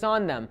pushing this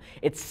on them.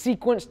 It's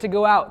sequenced to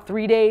go out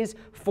 3 days,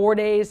 4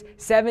 days,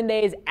 7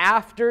 days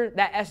after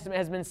that estimate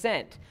has been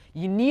sent.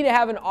 You need to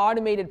have an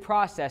automated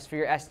process for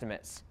your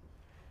estimates.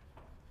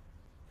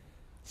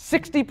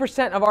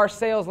 60% of our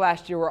sales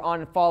last year were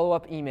on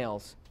follow-up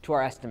emails to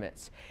our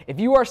estimates. If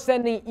you are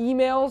sending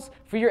emails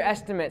for your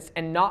estimates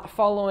and not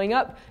following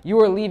up, you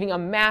are leaving a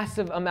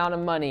massive amount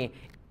of money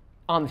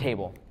on the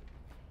table.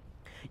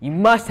 You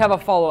must have a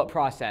follow-up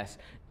process.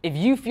 If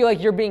you feel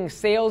like you're being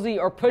salesy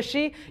or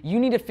pushy, you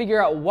need to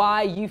figure out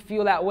why you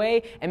feel that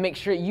way and make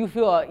sure you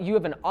feel you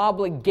have an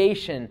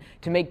obligation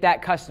to make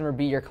that customer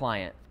be your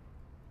client.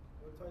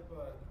 What type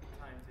of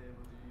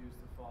timetable do you use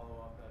to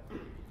follow up after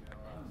you email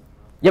us?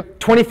 Yep,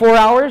 24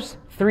 hours,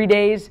 3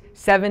 days,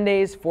 7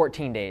 days,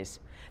 14 days.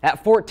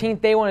 That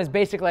 14th day one is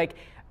basically like,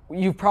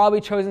 you've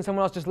probably chosen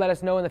someone else, just let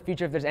us know in the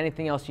future if there's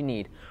anything else you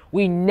need.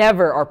 We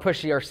never are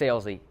pushy or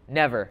salesy,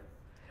 never.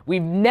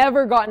 We've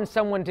never gotten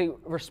someone to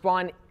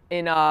respond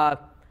in a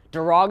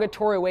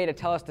derogatory way to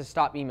tell us to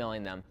stop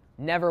emailing them.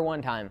 Never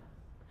one time.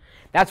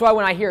 That's why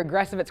when I hear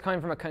aggressive, it's coming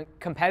from a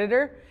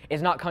competitor.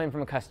 It's not coming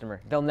from a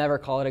customer. They'll never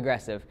call it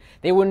aggressive.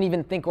 They wouldn't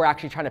even think we're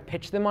actually trying to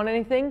pitch them on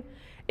anything.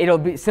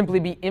 It'll simply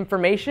be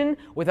information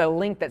with a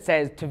link that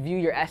says, to view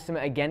your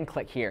estimate again,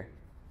 click here.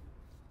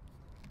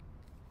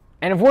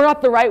 And if we're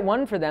not the right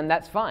one for them,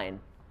 that's fine.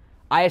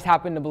 I just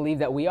happen to believe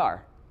that we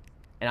are.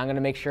 And I'm going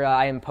to make sure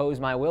I impose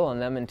my will on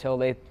them until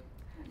they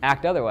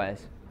act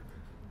otherwise.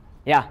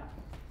 Yeah?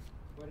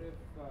 What if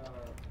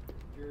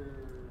you're,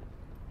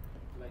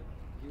 like,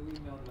 you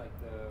emailed, like,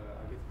 the,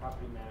 I guess,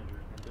 property manager,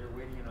 and they're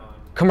waiting on...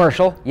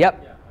 Commercial, yep.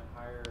 Yeah,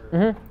 on hire,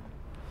 Mm-hmm.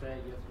 say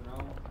yes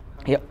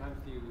How many times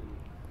do you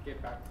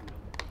get back to them?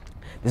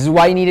 This is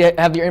why you need to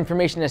have your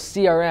information in a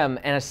CRM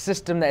and a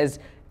system that is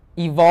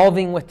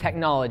evolving with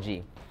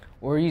technology.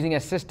 We're using a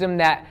system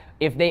that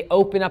if they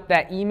open up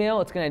that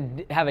email, it's going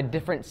to have a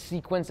different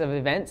sequence of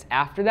events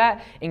after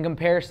that in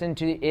comparison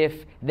to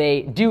if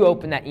they do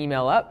open that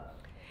email up.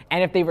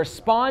 And if they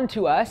respond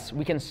to us,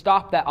 we can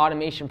stop that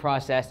automation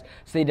process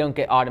so they don't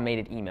get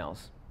automated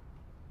emails.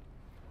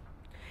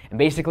 And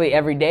basically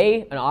every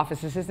day, an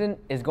office assistant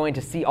is going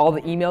to see all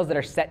the emails that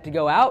are set to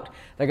go out.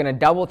 They're going to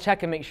double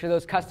check and make sure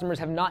those customers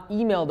have not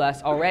emailed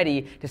us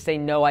already to say,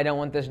 no, I don't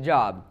want this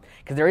job.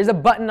 Because there is a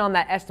button on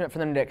that estimate for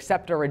them to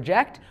accept or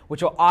reject,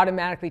 which will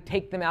automatically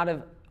take them out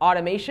of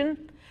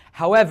automation.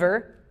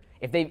 However,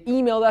 if they've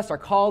emailed us or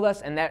called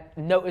us and that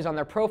note is on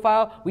their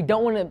profile, we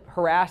don't want to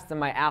harass them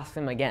by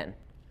asking them again.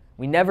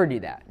 We never do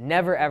that.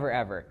 Never, ever,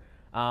 ever.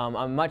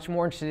 I'm much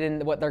more interested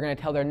in what they're going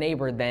to tell their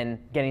neighbor than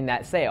getting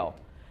that sale.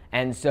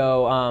 And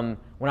so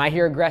when I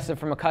hear aggressive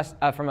from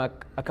a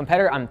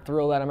competitor, I'm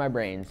thrilled out of my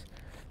brains.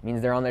 It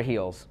means they're on their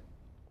heels.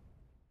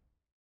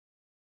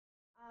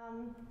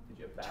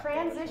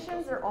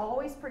 Transitions are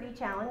always pretty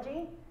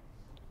challenging.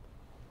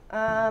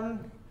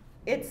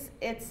 It's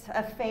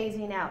a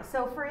phasing out.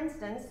 So for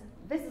instance,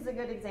 this is a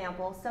good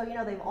example. So you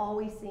know they've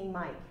always seen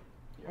Mike,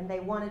 and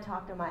they want to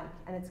talk to Mike,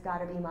 and it's got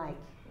to be Mike.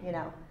 You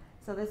know.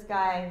 So this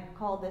guy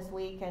called this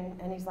week,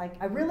 and he's like,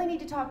 I really need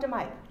to talk to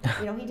Mike.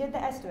 You know, he did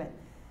the estimate.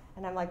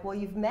 And I'm like, well,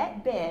 you've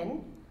met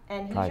Ben,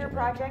 and he's your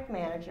project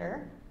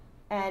manager.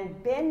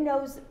 And Ben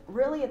knows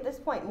really at this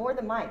point more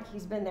than Mike.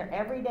 He's been there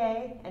every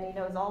day, and he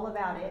knows all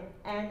about it.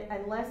 And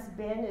unless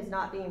Ben is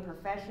not being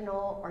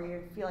professional or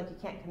you feel like you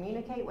can't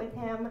communicate with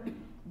him,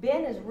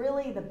 Ben is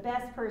really the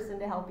best person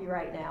to help you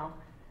right now.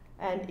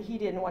 And he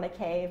didn't want to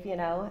cave, you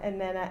know. And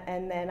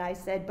then I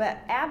said, but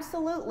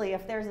absolutely,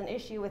 if there's an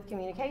issue with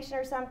communication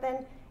or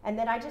something. And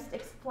then I just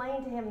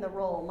explained to him the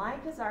role.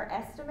 Mike is our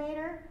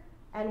estimator.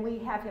 And we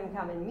have him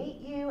come and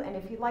meet you, and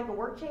if you'd like a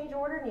work change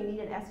order and you need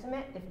an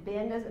estimate, if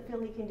Ben doesn't feel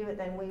he can do it,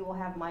 then we will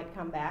have Mike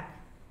come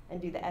back and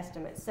do the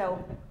estimate.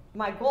 So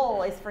my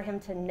goal is for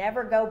him to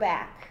never go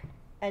back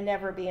and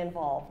never be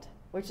involved,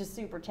 which is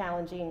super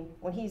challenging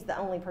when he's the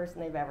only person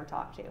they've ever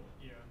talked to.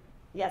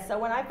 Yeah, so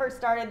when I first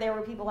started, there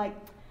were people like,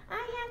 I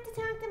have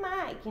to talk to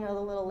Mike, you know, the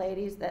little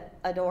ladies that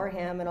adore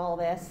him and all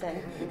this,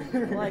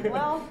 and like,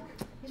 well,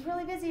 he's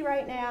really busy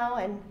right now,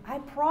 and I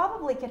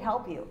probably could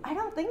help you. I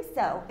don't think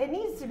so. It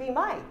needs to be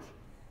Mike.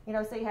 You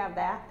know, so you have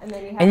that, and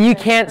then you have. And you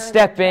can't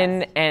step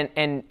in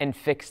and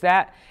fix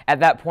that. At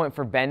that point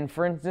for Ben,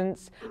 for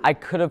instance, I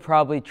could have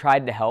probably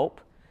tried to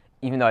help,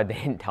 even though they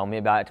didn't tell me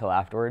about it till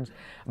afterwards.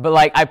 But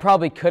like, I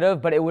probably could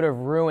have, but it would have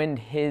ruined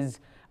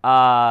his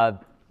rapport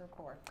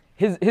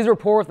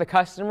with the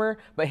customer,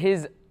 but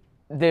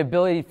the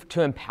ability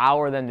to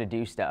empower them to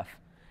do stuff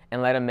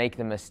and let them make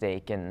the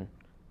mistake and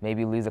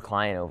maybe lose a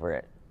client over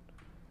it.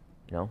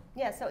 You know?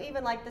 Yeah, so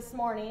even like this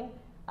morning,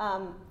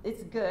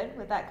 it's good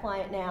with that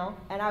client now,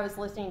 and I was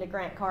listening to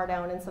Grant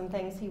Cardone and some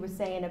things he was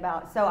saying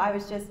about, so I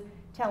was just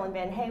telling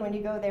Ben, hey, when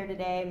you go there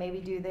today, maybe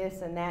do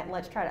this and that, and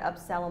let's try to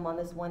upsell them on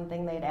this one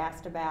thing they'd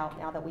asked about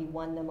now that we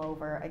won them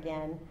over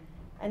again.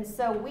 And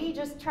so we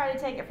just try to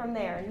take it from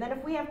there. And then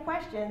if we have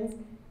questions,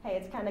 hey,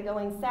 it's kind of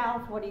going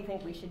south, what do you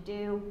think we should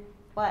do?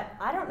 But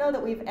I don't know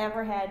that we've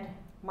ever had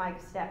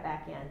Mike step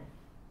back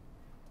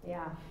in.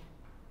 Yeah.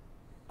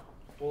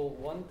 Well,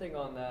 one thing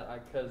on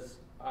that, because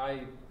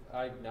I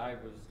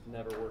was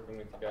never working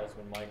with you guys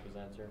when Mike was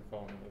answering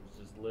phone. It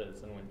was just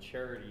Liz. And when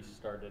Charity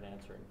started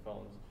answering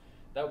phones,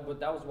 that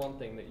was one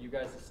thing that you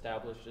guys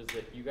established, is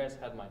that you guys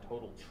had my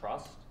total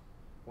trust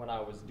when I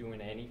was doing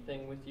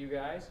anything with you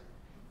guys.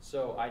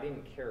 So I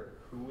didn't care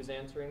who was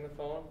answering the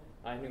phone.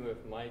 I knew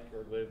if Mike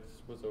or Liz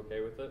was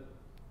okay with it,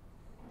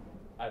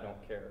 I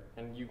don't care.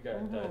 And you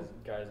guys,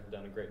 guys have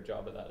done a great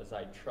job of that, as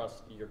I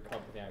trust your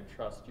company, I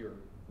trust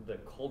the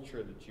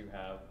culture that you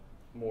have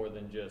more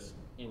than just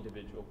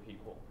individual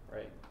people,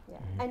 right? Yeah.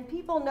 And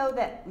people know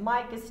that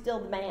Mike is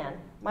still the man.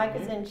 Mike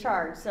is in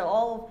charge. So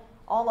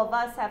all of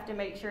us have to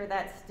make sure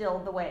that's still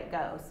the way it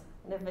goes.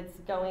 And if it's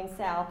going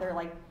south, they're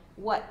like,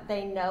 what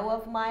they know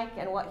of Mike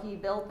and what he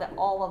built, that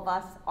all of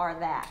us are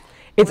that.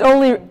 It's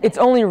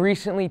only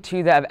recently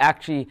too that I've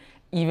actually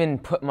even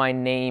put my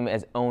name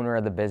as owner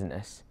of the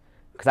business,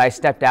 because I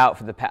stepped out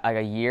for like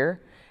a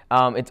year.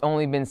 It's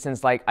only been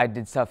since like I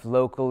did stuff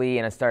locally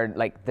and I started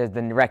like the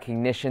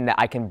recognition that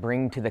I can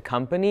bring to the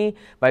company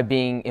by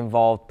being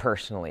involved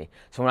personally.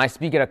 So when I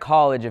speak at a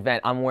college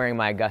event, I'm wearing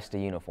my Augusta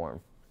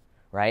uniform,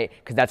 right?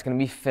 Because that's going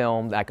to be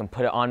filmed. I can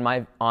put it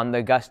on the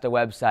Augusta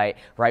website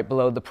right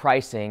below the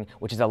pricing,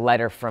 which is a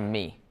letter from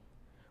me,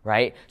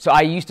 right? So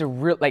I used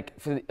to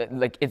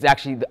it's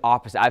actually the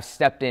opposite. I've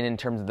stepped in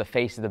terms of the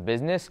face of the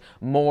business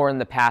more in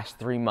the past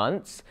 3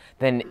 months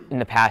than in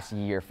the past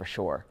year for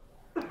sure.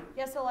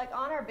 Yeah, so like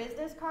on our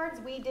business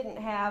cards, we didn't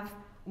have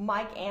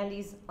Mike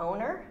Andy's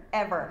owner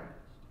ever.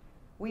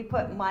 We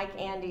put Mike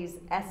Andy's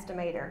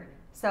estimator.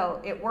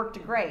 So it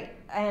worked great.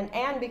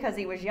 And because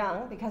he was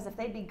young, because if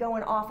they'd be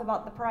going off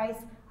about the price,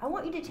 I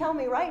want you to tell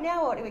me right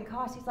now what it would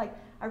cost. He's like,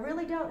 I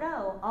really don't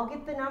know. I'll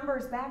get the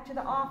numbers back to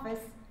the office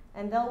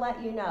and they'll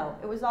let you know.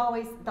 It was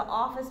always, the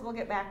office will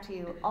get back to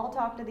you. I'll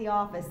talk to the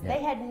office. Yeah.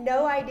 They had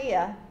no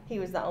idea he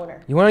was the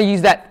owner. You want to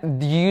use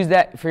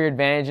that for your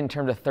advantage in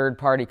terms of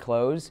third-party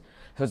close.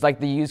 So it's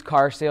like the used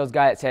car sales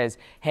guy that says,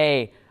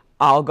 hey,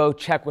 I'll go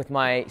check with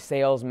my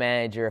sales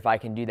manager if I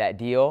can do that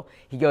deal.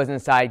 He goes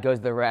inside, goes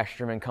to the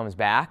restroom, and comes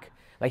back.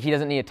 Like, he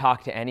doesn't need to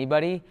talk to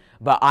anybody,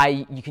 but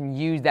you can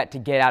use that to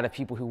get out of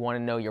people who want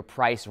to know your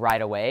price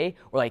right away,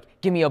 or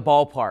like, give me a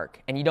ballpark.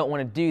 And you don't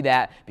want to do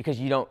that because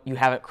you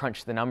haven't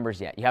crunched the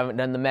numbers yet. You haven't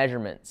done the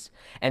measurements.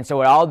 And so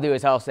what I'll do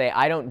is I'll say,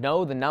 I don't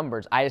know the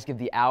numbers. I just give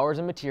the hours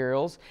and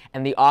materials,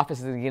 and the office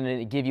is going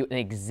to give you an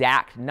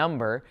exact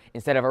number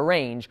instead of a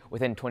range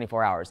within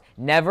 24 hours.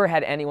 Never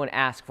had anyone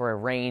ask for a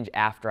range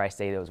after I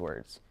say those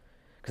words.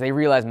 Because they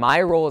realize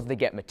my role is to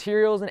get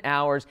materials and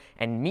hours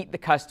and meet the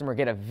customer,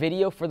 get a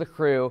video for the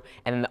crew,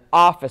 and then the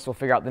office will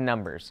figure out the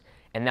numbers.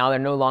 And now they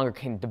no longer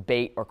can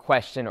debate or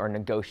question or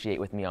negotiate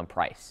with me on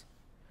price.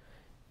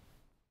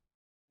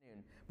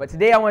 But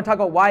today I want to talk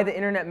about why the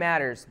internet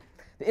matters.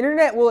 The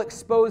internet will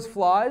expose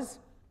flaws,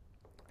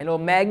 and it will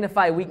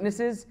magnify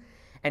weaknesses,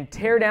 and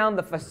tear down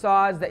the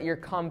facades that your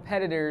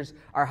competitors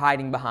are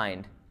hiding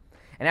behind.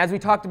 And as we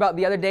talked about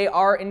the other day,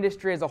 our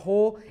industry as a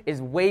whole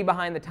is way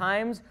behind the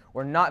times.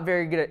 We're not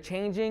very good at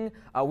changing.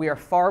 We are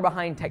far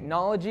behind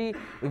technology.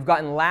 We've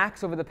gotten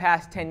lax over the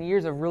past 10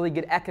 years of really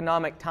good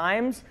economic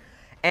times.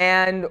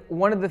 And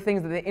one of the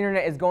things that the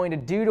internet is going to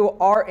do to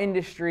our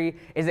industry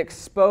is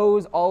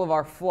expose all of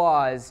our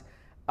flaws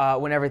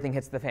when everything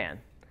hits the fan.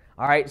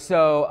 All right,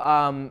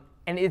 so,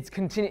 and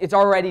it's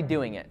already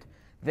doing it.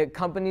 The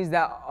companies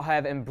that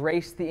have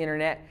embraced the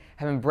internet,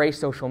 have embraced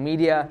social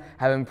media,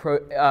 have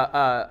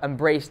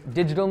embraced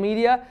digital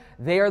media,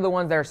 they are the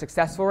ones that are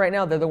successful right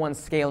now. They're the ones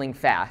scaling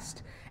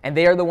fast. And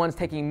they are the ones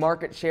taking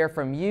market share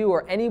from you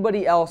or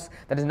anybody else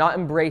that is not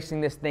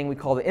embracing this thing we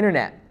call the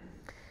internet.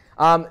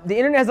 The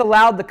internet has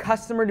allowed the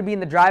customer to be in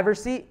the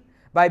driver's seat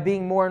by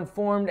being more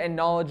informed and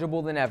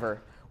knowledgeable than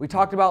ever. We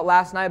talked about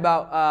last night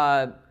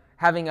about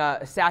having a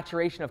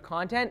saturation of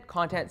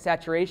content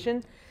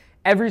saturation.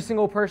 Every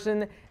single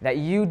person that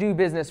you do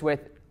business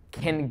with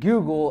can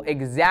Google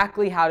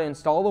exactly how to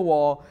install the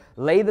wall,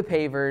 lay the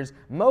pavers,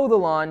 mow the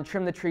lawn,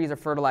 trim the trees, or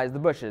fertilize the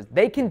bushes.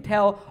 They can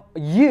tell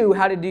you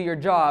how to do your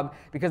job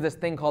because of this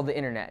thing called the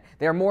internet.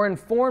 They are more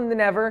informed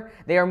than ever.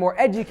 They are more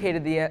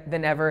educated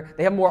than ever.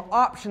 They have more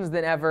options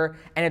than ever.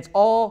 And it's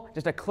all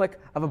just a click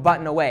of a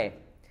button away.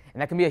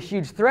 And that can be a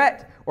huge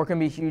threat or can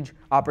be a huge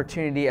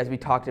opportunity, as we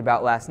talked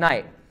about last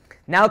night.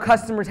 Now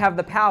customers have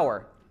the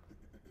power.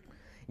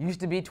 Used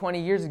to be 20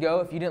 years ago,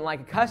 if you didn't like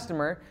a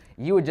customer,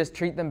 you would just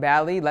treat them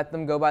badly, let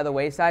them go by the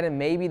wayside, and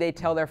maybe they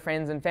tell their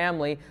friends and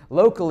family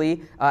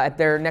locally at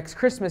their next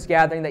Christmas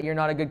gathering that you're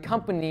not a good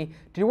company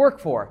to work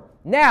for.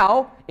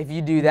 Now, if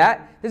you do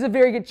that, there's a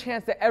very good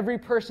chance that every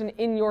person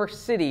in your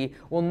city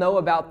will know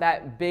about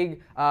that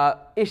big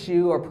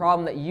issue or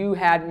problem that you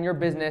had in your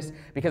business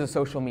because of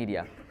social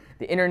media.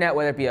 The internet,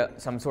 whether it be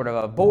some sort of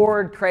a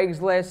board,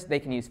 Craigslist, they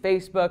can use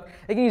Facebook,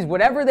 they can use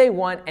whatever they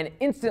want, and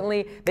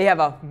instantly they have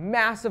a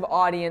massive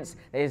audience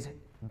that is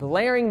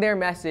blaring their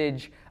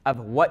message of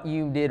what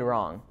you did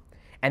wrong.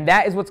 And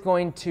that is what's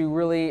going to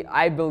really,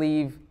 I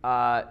believe,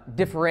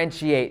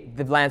 differentiate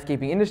the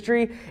landscaping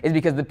industry, is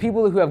because the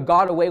people who have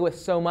got away with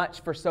so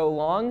much for so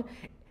long,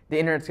 the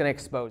internet's going to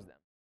expose them.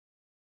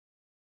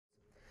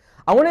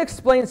 I want to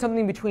explain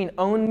something between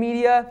owned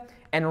media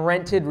and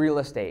rented real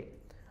estate.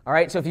 All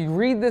right, so if you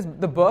read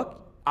the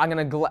book,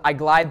 I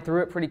glide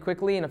through it pretty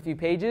quickly in a few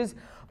pages,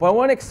 but I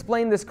want to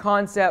explain this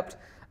concept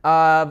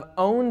of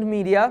owned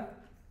media.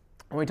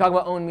 When we talk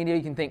about owned media,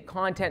 you can think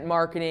content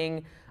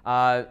marketing,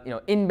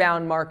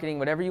 inbound marketing,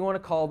 whatever you want to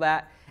call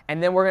that,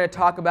 and then we're going to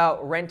talk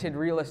about rented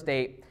real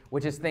estate,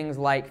 which is things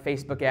like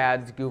Facebook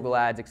ads, Google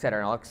ads, etc.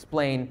 And I'll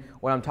explain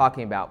what I'm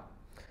talking about.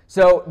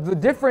 So the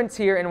difference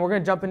here, and we're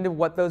going to jump into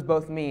what those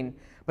both mean,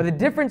 but the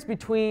difference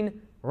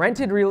between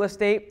rented real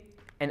estate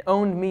and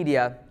owned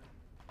media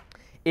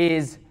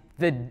is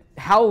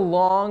how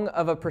long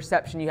of a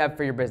perception you have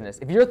for your business.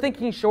 If you're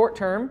thinking short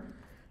term,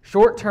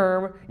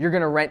 you're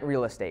going to rent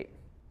real estate.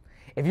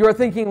 If you're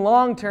thinking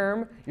long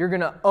term, you're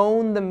going to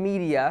own the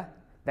media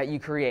that you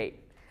create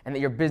and that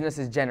your business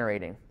is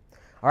generating.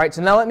 All right,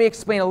 so now let me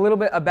explain a little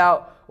bit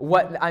about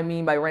what I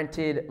mean by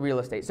rented real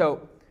estate.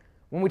 So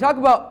when we talk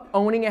about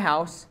owning a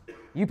house,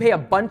 you pay a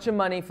bunch of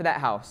money for that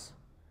house.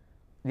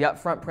 The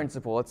upfront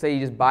principle. Let's say you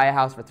just buy a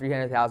house for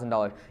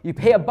 $300,000. You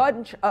pay a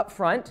bunch up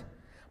front,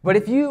 but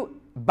if you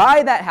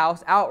buy that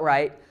house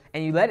outright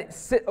and you let it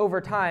sit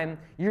over time,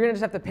 you're going to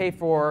just have to pay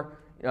for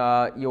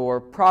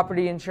your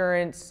property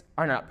insurance,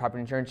 or not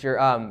property insurance,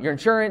 your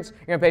insurance.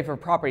 You're going to pay for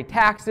property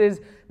taxes,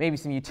 maybe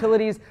some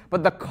utilities,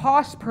 but the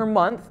cost per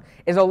month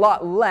is a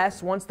lot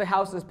less once the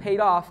house is paid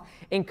off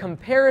in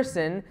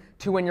comparison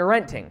to when you're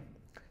renting.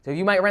 So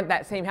you might rent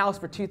that same house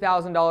for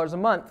 $2,000 a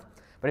month,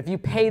 but if you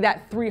pay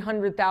that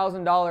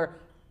 $300,000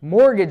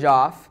 mortgage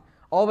off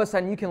all of a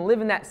sudden you can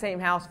live in that same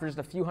house for just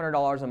a few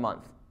 $100s a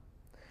month.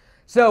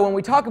 So when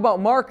we talk about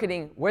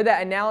marketing, where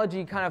that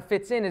analogy kind of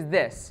fits in is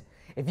this.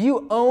 If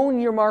you own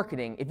your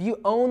marketing, if you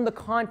own the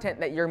content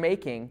that you're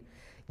making,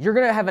 you're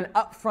going to have an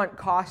upfront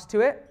cost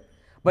to it,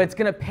 but it's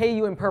going to pay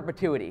you in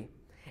perpetuity.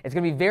 It's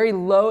going to be very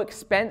low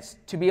expense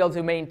to be able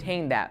to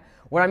maintain that.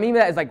 What I mean by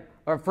that is like,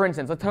 or for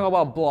instance, let's talk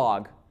about a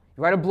blog.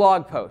 You write a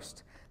blog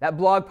post. That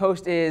blog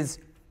post is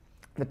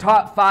the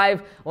top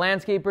 5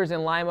 landscapers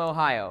in Lima,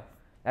 Ohio.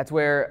 That's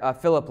where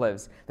Philip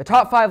lives. The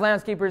top 5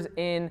 landscapers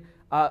in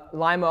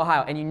Lima,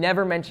 Ohio. And you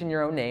never mention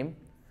your own name.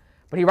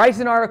 But he writes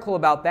an article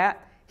about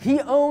that. He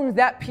owns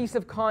that piece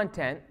of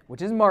content,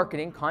 which is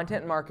marketing,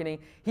 content marketing.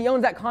 He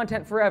owns that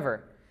content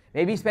forever.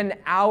 Maybe spend an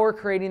hour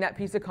creating that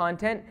piece of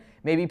content.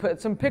 Maybe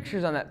put some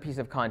pictures on that piece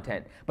of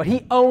content. But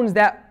he owns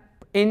that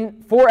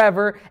in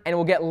forever and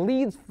will get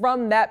leads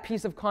from that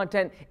piece of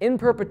content in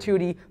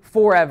perpetuity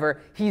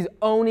forever. He's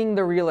owning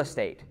the real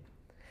estate.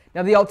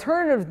 Now the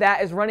alternative to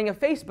that is running a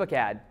Facebook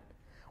ad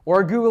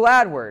or a Google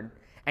AdWord.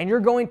 And you're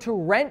going to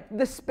rent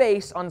the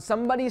space on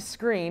somebody's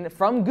screen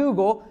from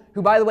Google,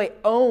 who by the way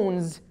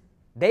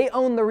they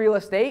own the real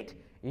estate,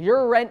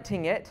 you're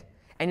renting it,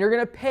 and you're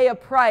going to pay a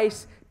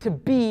price to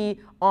be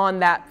on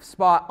that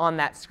spot on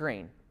that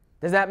screen.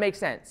 Does that make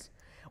sense?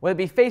 Whether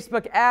it be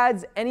Facebook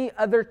ads, any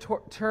other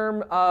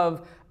term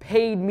of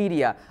paid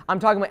media. I'm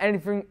talking about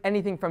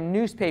anything from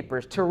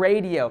newspapers to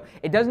radio.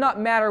 It does not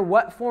matter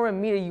what form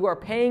of media you are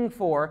paying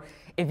for.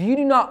 If you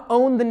do not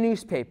own the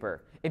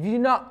newspaper, if you do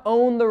not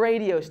own the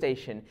radio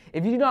station,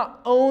 if you do not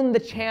own the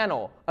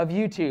channel of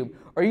YouTube,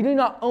 or you do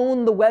not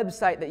own the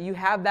website that you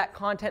have that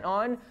content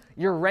on,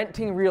 you're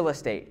renting real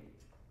estate.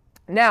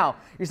 Now,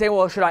 you're saying,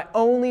 well, should I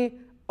only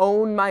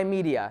own my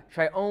media?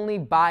 Should I only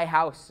buy a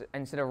house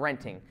instead of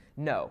renting?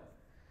 No.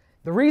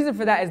 The reason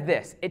for that is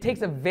this. It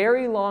takes a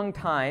very long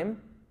time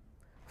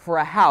for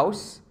a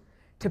house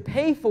to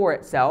pay for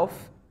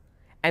itself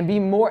and be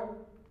more,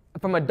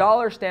 from a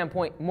dollar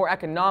standpoint, more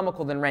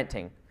economical than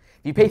renting.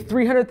 If you pay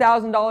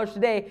 $300,000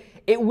 today,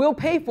 it will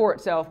pay for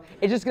itself.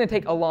 It's just going to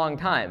take a long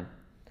time.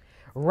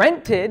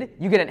 Rented,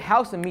 you get a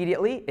house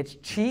immediately, it's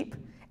cheap,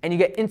 and you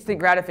get instant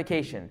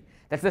gratification.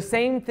 That's the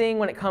same thing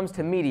when it comes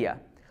to media.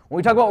 When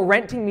we talk about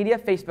renting media,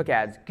 Facebook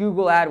ads,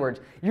 Google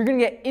AdWords, you're going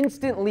to get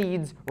instant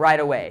leads right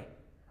away.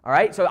 All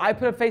right, so I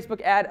put a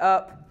Facebook ad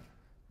up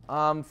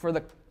for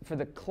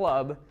the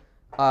club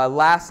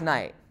last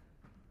night.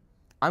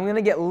 I'm going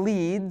to get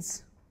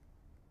leads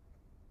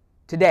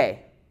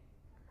today.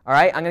 All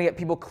right, I'm going to get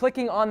people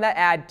clicking on that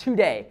ad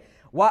today.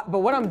 But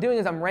what I'm doing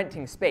is I'm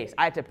renting space.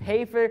 I have to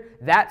pay for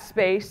that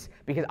space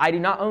because I do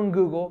not own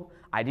Google.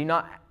 I do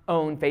not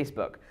own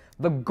Facebook.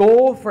 The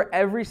goal for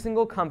every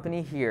single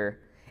company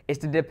here is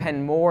to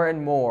depend more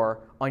and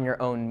more on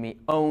your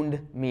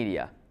owned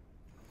media.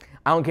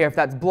 I don't care if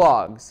that's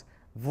blogs,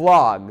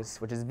 vlogs,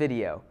 which is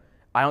video.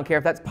 I don't care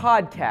if that's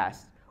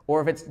podcasts,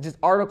 or if it's just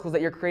articles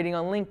that you're creating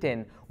on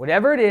LinkedIn.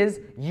 Whatever it is,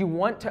 you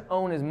want to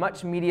own as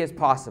much media as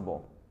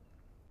possible.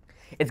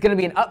 It's going to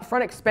be an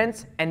upfront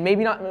expense, and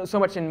maybe not so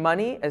much in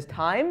money as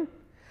time,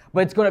 but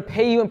it's going to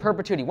pay you in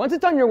perpetuity. Once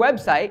it's on your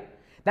website,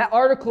 that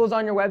article is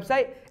on your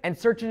website, and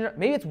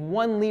maybe it's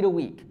 1 lead a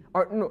week,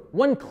 or no,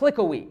 1 click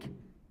a week.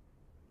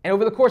 And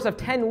over the course of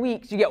 10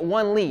 weeks, you get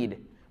 1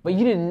 lead, but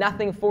you did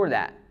nothing for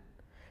that.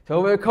 So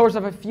over the course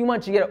of a few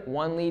months, you get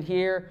 1 lead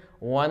here,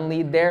 1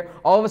 lead there.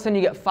 All of a sudden,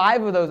 you get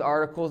 5 of those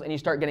articles, and you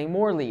start getting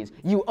more leads.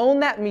 You own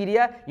that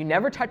media, you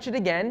never touch it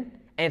again,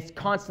 and it's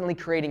constantly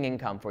creating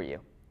income for you.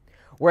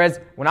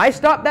 Whereas when I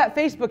stop that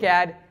Facebook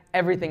ad,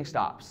 everything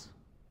stops.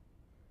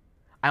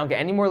 I don't get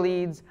any more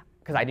leads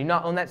because I do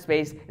not own that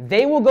space.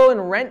 They will go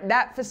and rent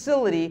that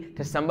facility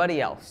to somebody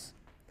else.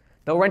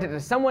 They'll rent it to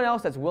someone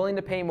else that's willing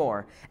to pay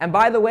more. And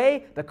by the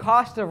way, the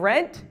cost of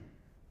rent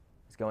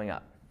is going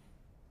up.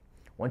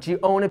 Once you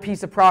own a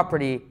piece of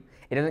property,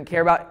 it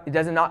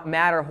does not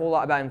matter a whole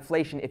lot about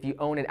inflation if you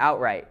own it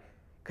outright,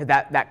 because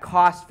that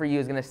cost for you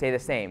is going to stay the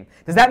same.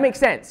 Does that make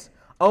sense?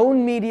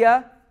 Own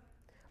media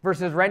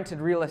versus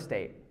rented real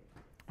estate.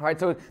 All right,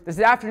 so this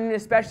afternoon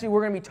especially, we're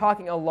going to be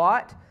talking a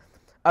lot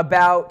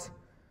about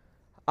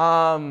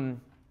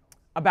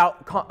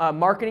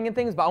marketing and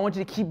things, but I want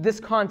you to keep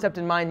this concept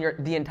in mind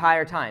the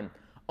entire time.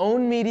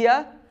 Own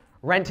media,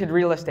 rented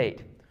real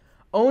estate.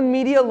 Own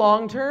media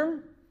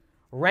long-term,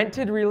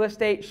 rented real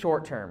estate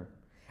short-term.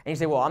 And you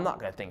say, well, I'm not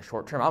going to think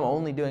short-term. I'm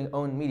only doing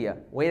owned media.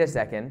 Wait a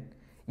second.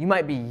 You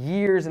might be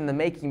years in the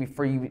making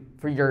for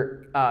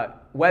your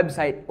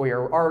website or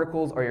your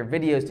articles or your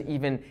videos to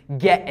even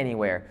get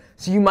anywhere.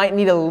 So you might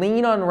need to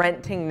lean on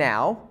renting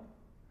now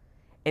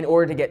in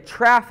order to get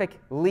traffic,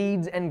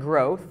 leads, and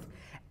growth,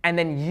 and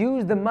then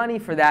use the money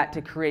for that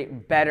to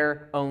create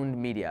better owned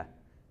media.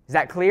 Is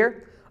that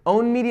clear?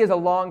 Owned media is a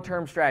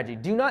long-term strategy.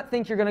 Do not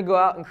think you're going to go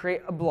out and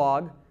create a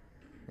blog,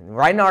 and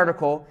write an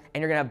article,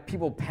 and you're going to have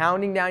people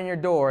pounding down your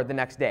door the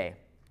next day.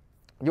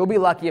 You'll be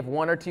lucky if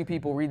 1 or 2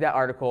 people read that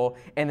article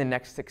in the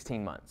next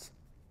 16 months.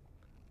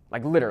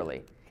 Like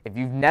literally. If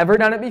you've never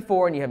done it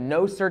before and you have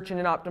no search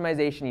engine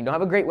optimization, you don't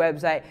have a great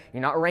website,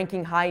 you're not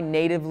ranking high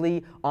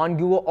natively on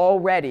Google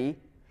already,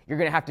 You're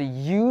going to have to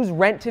use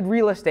rented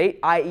real estate,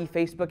 i.e.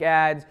 Facebook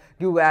ads,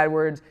 Google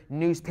AdWords,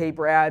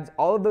 newspaper ads,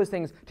 all of those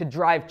things to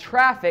drive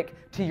traffic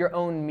to your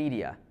own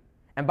media.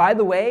 And by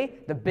the way,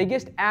 the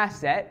biggest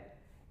asset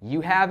you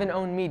have in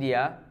owned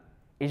media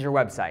is your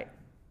website.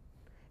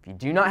 If you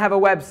do not have a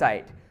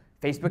website,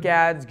 Facebook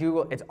ads,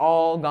 Google, it's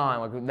all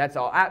gone. That's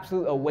all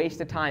absolutely a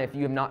waste of time if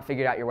you have not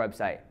figured out your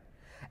website.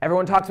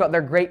 Everyone talks about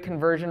their great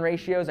conversion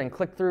ratios and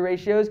click-through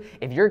ratios.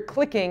 If you're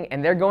clicking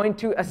and they're going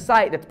to a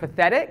site that's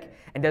pathetic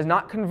and does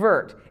not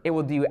convert, it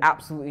will do you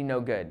absolutely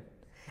no good.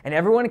 And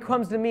everyone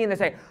comes to me and they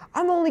say,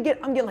 I'm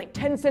getting like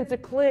 10 cents a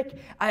click.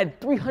 I had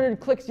 300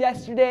 clicks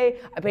yesterday.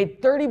 I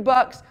paid 30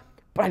 bucks,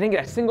 but I didn't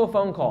get a single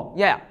phone call.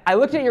 Yeah, I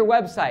looked at your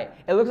website.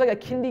 It looks like a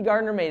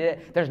kindergartner made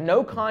it. There's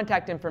no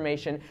contact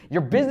information.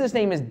 Your business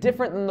name is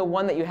different than the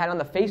one that you had on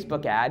the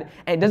Facebook ad,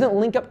 and it doesn't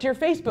link up to your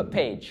Facebook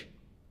page.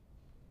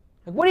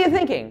 Like, what are you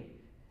thinking?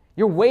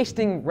 You're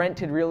wasting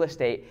rented real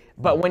estate.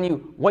 But what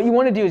you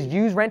want to do is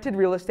use rented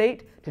real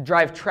estate to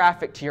drive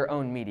traffic to your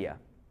own media.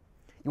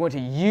 You want to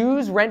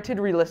use rented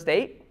real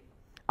estate,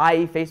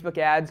 i.e. Facebook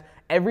ads,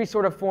 every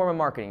sort of form of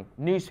marketing,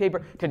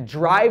 newspaper, to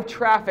drive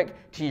traffic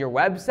to your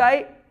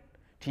website,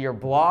 to your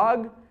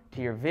blog,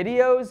 to your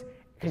videos,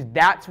 because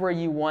that's where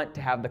you want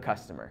to have the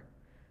customer.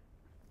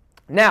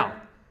 Now,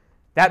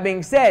 that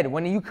being said,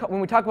 when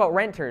we talk about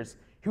renters,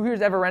 who here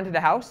has ever rented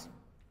a house?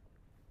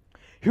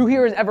 Who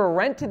here has ever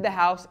rented the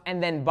house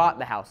and then bought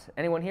the house?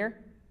 Anyone here?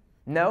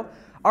 No?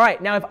 All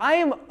right, now if I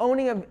am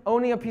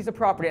owning a piece of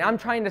property and I'm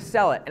trying to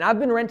sell it and I've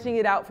been renting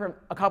it out for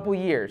a couple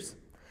years,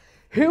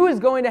 who is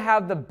going to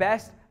have the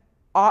best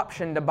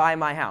option to buy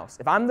my house?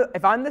 If I'm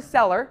the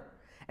seller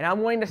and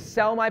I'm wanting to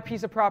sell my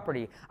piece of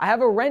property, I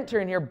have a renter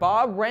in here.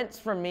 Bob rents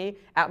from me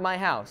at my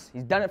house.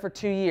 He's done it for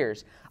 2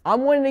 years.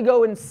 I'm wanting to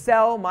go and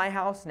sell my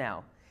house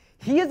now.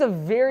 He has a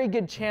very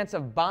good chance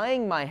of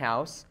buying my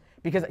house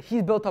because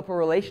he's built up a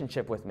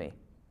relationship with me.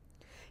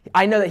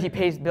 I know that he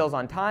pays bills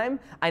on time.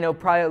 I know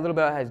probably a little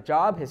bit about his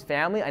job, his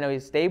family. I know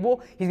he's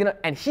stable.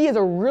 And he has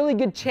a really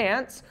good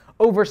chance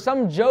over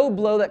some Joe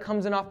Blow that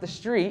comes in off the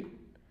street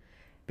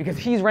because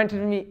he's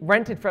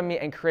rented from me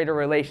and created a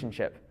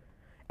relationship.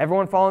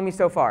 Everyone following me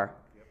so far?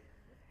 Yep.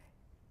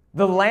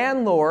 The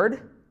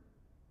landlord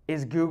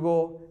is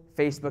Google,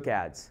 Facebook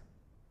ads.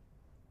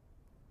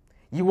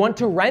 You want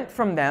to rent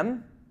from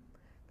them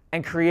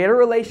and create a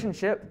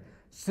relationship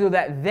so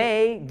that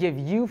they give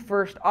you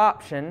first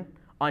option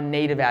on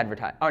native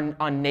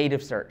on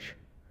native search.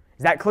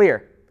 Is that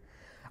clear?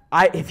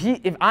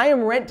 If I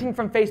am renting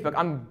from Facebook,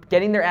 I'm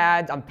getting their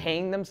ads, I'm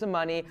paying them some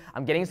money,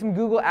 I'm getting some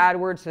Google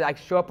AdWords so that I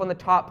show up on the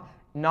top,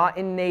 not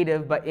in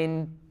native, but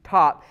in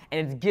top, and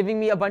it's giving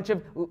me a bunch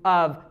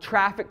of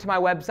traffic to my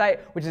website,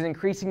 which is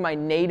increasing my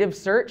native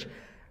search.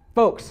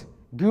 Folks,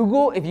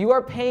 Google, if you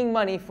are paying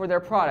money for their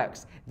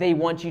products, they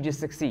want you to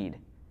succeed.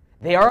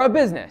 They are a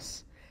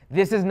business.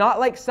 This is not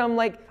like some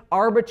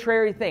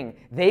arbitrary thing.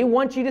 They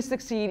want you to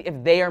succeed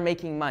if they are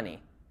making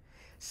money.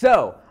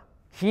 So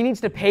he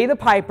needs to pay the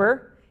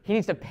piper. He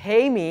needs to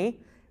pay me,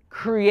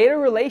 create a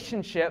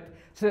relationship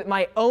so that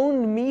my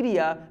own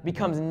media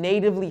becomes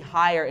natively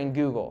higher in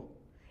Google.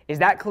 Is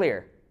that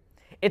clear?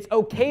 It's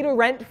okay to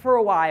rent for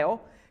a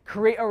while,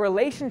 create a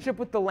relationship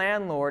with the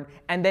landlord,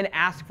 and then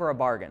ask for a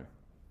bargain.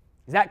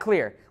 Is that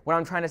clear, what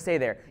I'm trying to say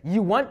there?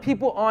 You want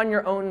people on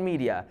your own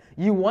media.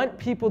 You want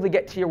people to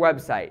get to your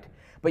website.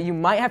 But you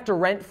might have to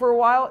rent for a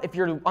while if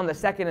you're on the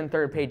second and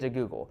third page of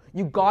Google.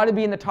 You've got to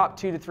be in the top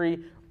 2 to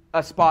 3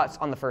 spots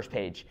on the first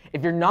page.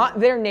 If you're not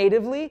there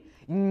natively,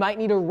 you might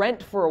need to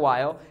rent for a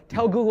while.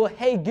 Tell Google,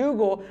 hey,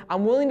 Google,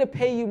 I'm willing to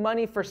pay you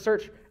money for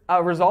search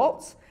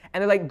results.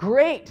 And they're like,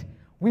 great.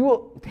 We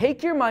will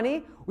take your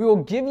money. We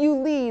will give you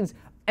leads.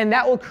 And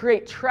that will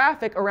create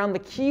traffic around the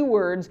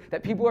keywords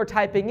that people are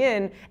typing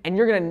in. And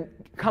you're going to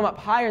come up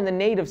higher in the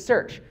native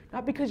search.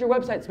 Not because your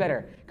website's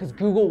better, because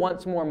Google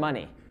wants more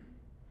money.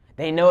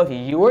 They know if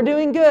you are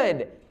doing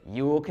good,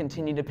 you will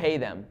continue to pay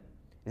them.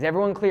 Is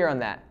everyone clear on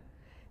that?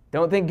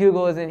 Don't think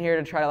Google is in here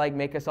to try to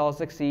make us all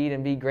succeed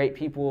and be great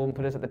people and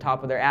put us at the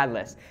top of their ad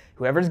list.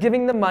 Whoever's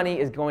giving the money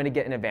is going to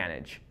get an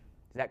advantage.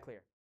 Is that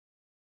clear?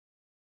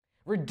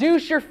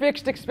 Reduce your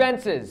fixed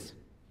expenses.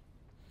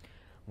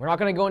 We're not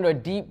going to go into a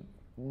deep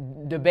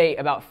debate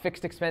about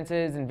fixed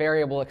expenses and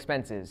variable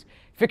expenses.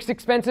 Fixed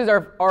expenses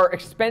are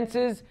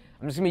expenses,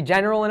 I'm just going to be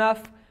general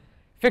enough.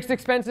 Fixed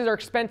expenses are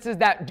expenses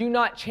that do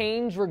not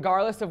change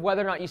regardless of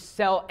whether or not you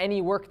sell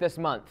any work this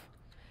month.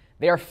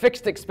 They are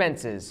fixed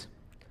expenses.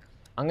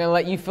 I'm going to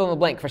let you fill in the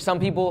blank. For some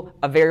people,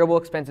 a variable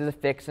expense is a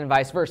fixed and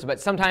vice versa. But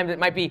sometimes it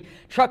might be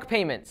truck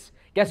payments.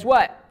 Guess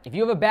what? If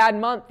you have a bad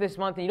month this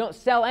month and you don't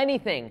sell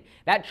anything,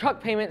 that truck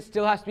payment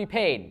still has to be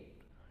paid.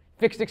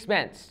 Fixed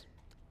expense.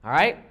 All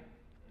right?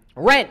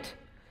 Rent.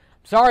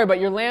 Sorry, but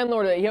your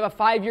landlord, you have a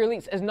 5-year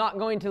lease, is not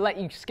going to let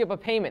you skip a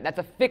payment. That's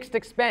a fixed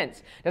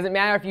expense. Doesn't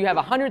matter if you have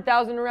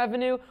 $100,000 in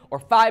revenue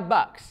or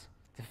 $5. It's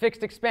a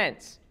fixed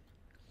expense.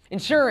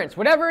 Insurance,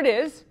 whatever it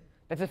is,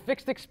 that's a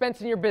fixed expense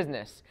in your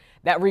business.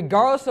 That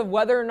regardless of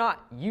whether or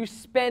not you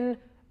spend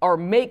or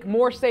make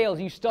more sales,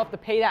 you still have to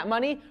pay that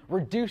money.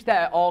 Reduce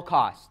that at all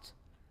costs.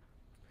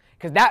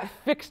 Because that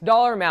fixed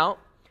dollar amount,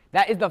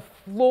 that is the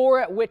floor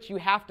at which you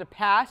have to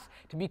pass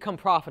to become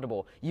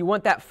profitable. You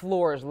want that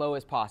floor as low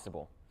as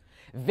possible.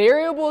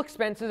 Variable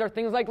expenses are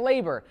things like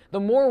labor. The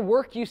more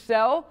work you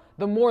sell,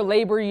 the more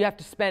labor you have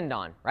to spend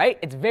on, right?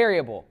 It's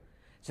variable.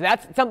 So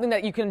that's something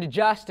that you can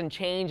adjust and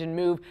change and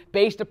move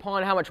based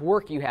upon how much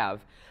work you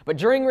have. But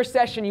during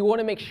recession, you want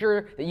to make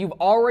sure that you've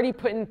already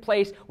put in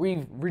place where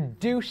you've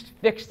reduced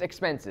fixed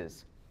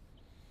expenses.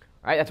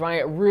 Right? That's why I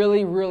get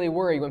really, really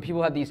worried when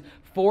people have these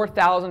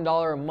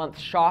 $4,000 a month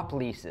shop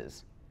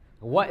leases.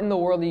 What in the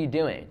world are you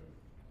doing?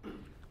 All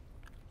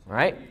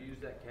right? Do you use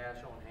that cash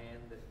on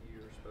hand that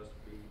you're supposed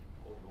to be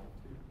holding on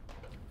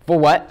to? For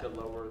what? To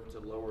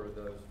lower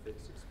those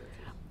fixed expenses.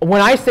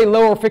 When I say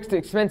lower fixed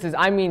expenses,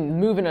 I mean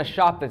moving a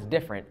shop that's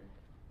different,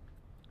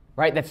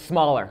 right? That's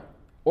smaller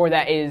or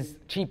that is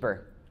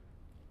cheaper,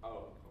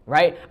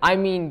 right? I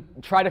mean,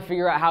 try to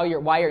figure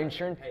out why your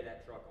insurance. Pay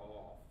that truck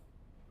off.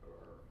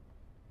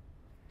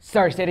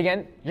 Sorry, say it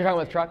again. You're talking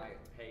about the truck.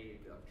 Pay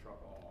the truck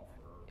off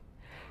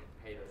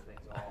or pay those things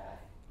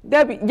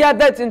off. Yeah,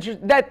 that's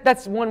interesting.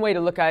 That's one way to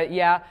look at it.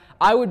 Yeah,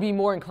 I would be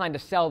more inclined to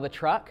sell the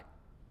truck,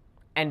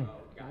 and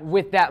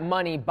with that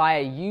money, buy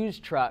a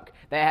used truck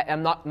that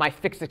my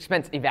fixed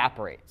expense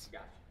evaporates.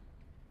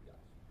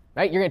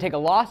 Right? You're going to take a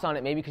loss on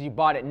it maybe because you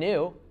bought it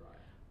new. Right.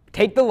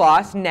 Take the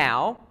loss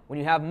now when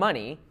you have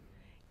money.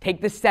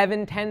 Take the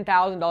 $7,000,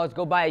 $10,000,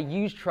 go buy a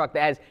used truck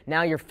that has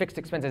now your fixed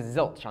expenses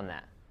zilch on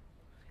that.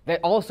 That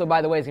also,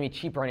 by the way, is going to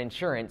be cheaper on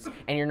insurance,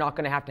 and you're not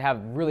going to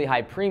have really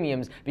high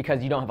premiums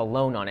because you don't have a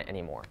loan on it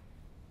anymore.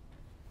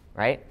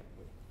 Right?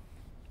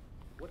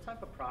 What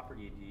type of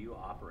property do you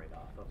operate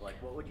off of?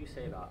 Like, what would you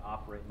say about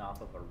operating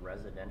off of a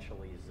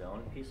residentially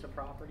zoned piece of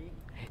property?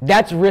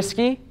 That's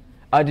risky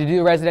to do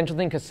the residential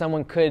thing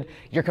because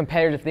your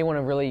competitors, if they want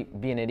to really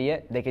be an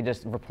idiot, they could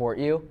just report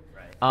you.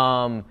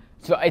 Right.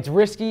 So it's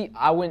risky.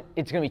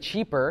 It's going to be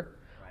cheaper.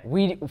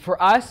 Right.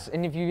 For us,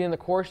 and if you do in the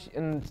course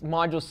in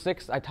Module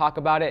 6, I talk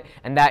about it,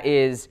 and that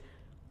is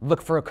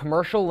look for a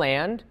commercial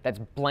land that's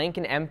blank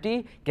and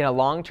empty, get a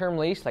long-term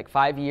lease, like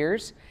 5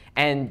 years,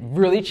 and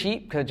really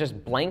cheap because it's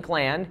just blank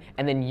land,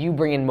 and then you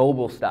bring in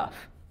mobile stuff.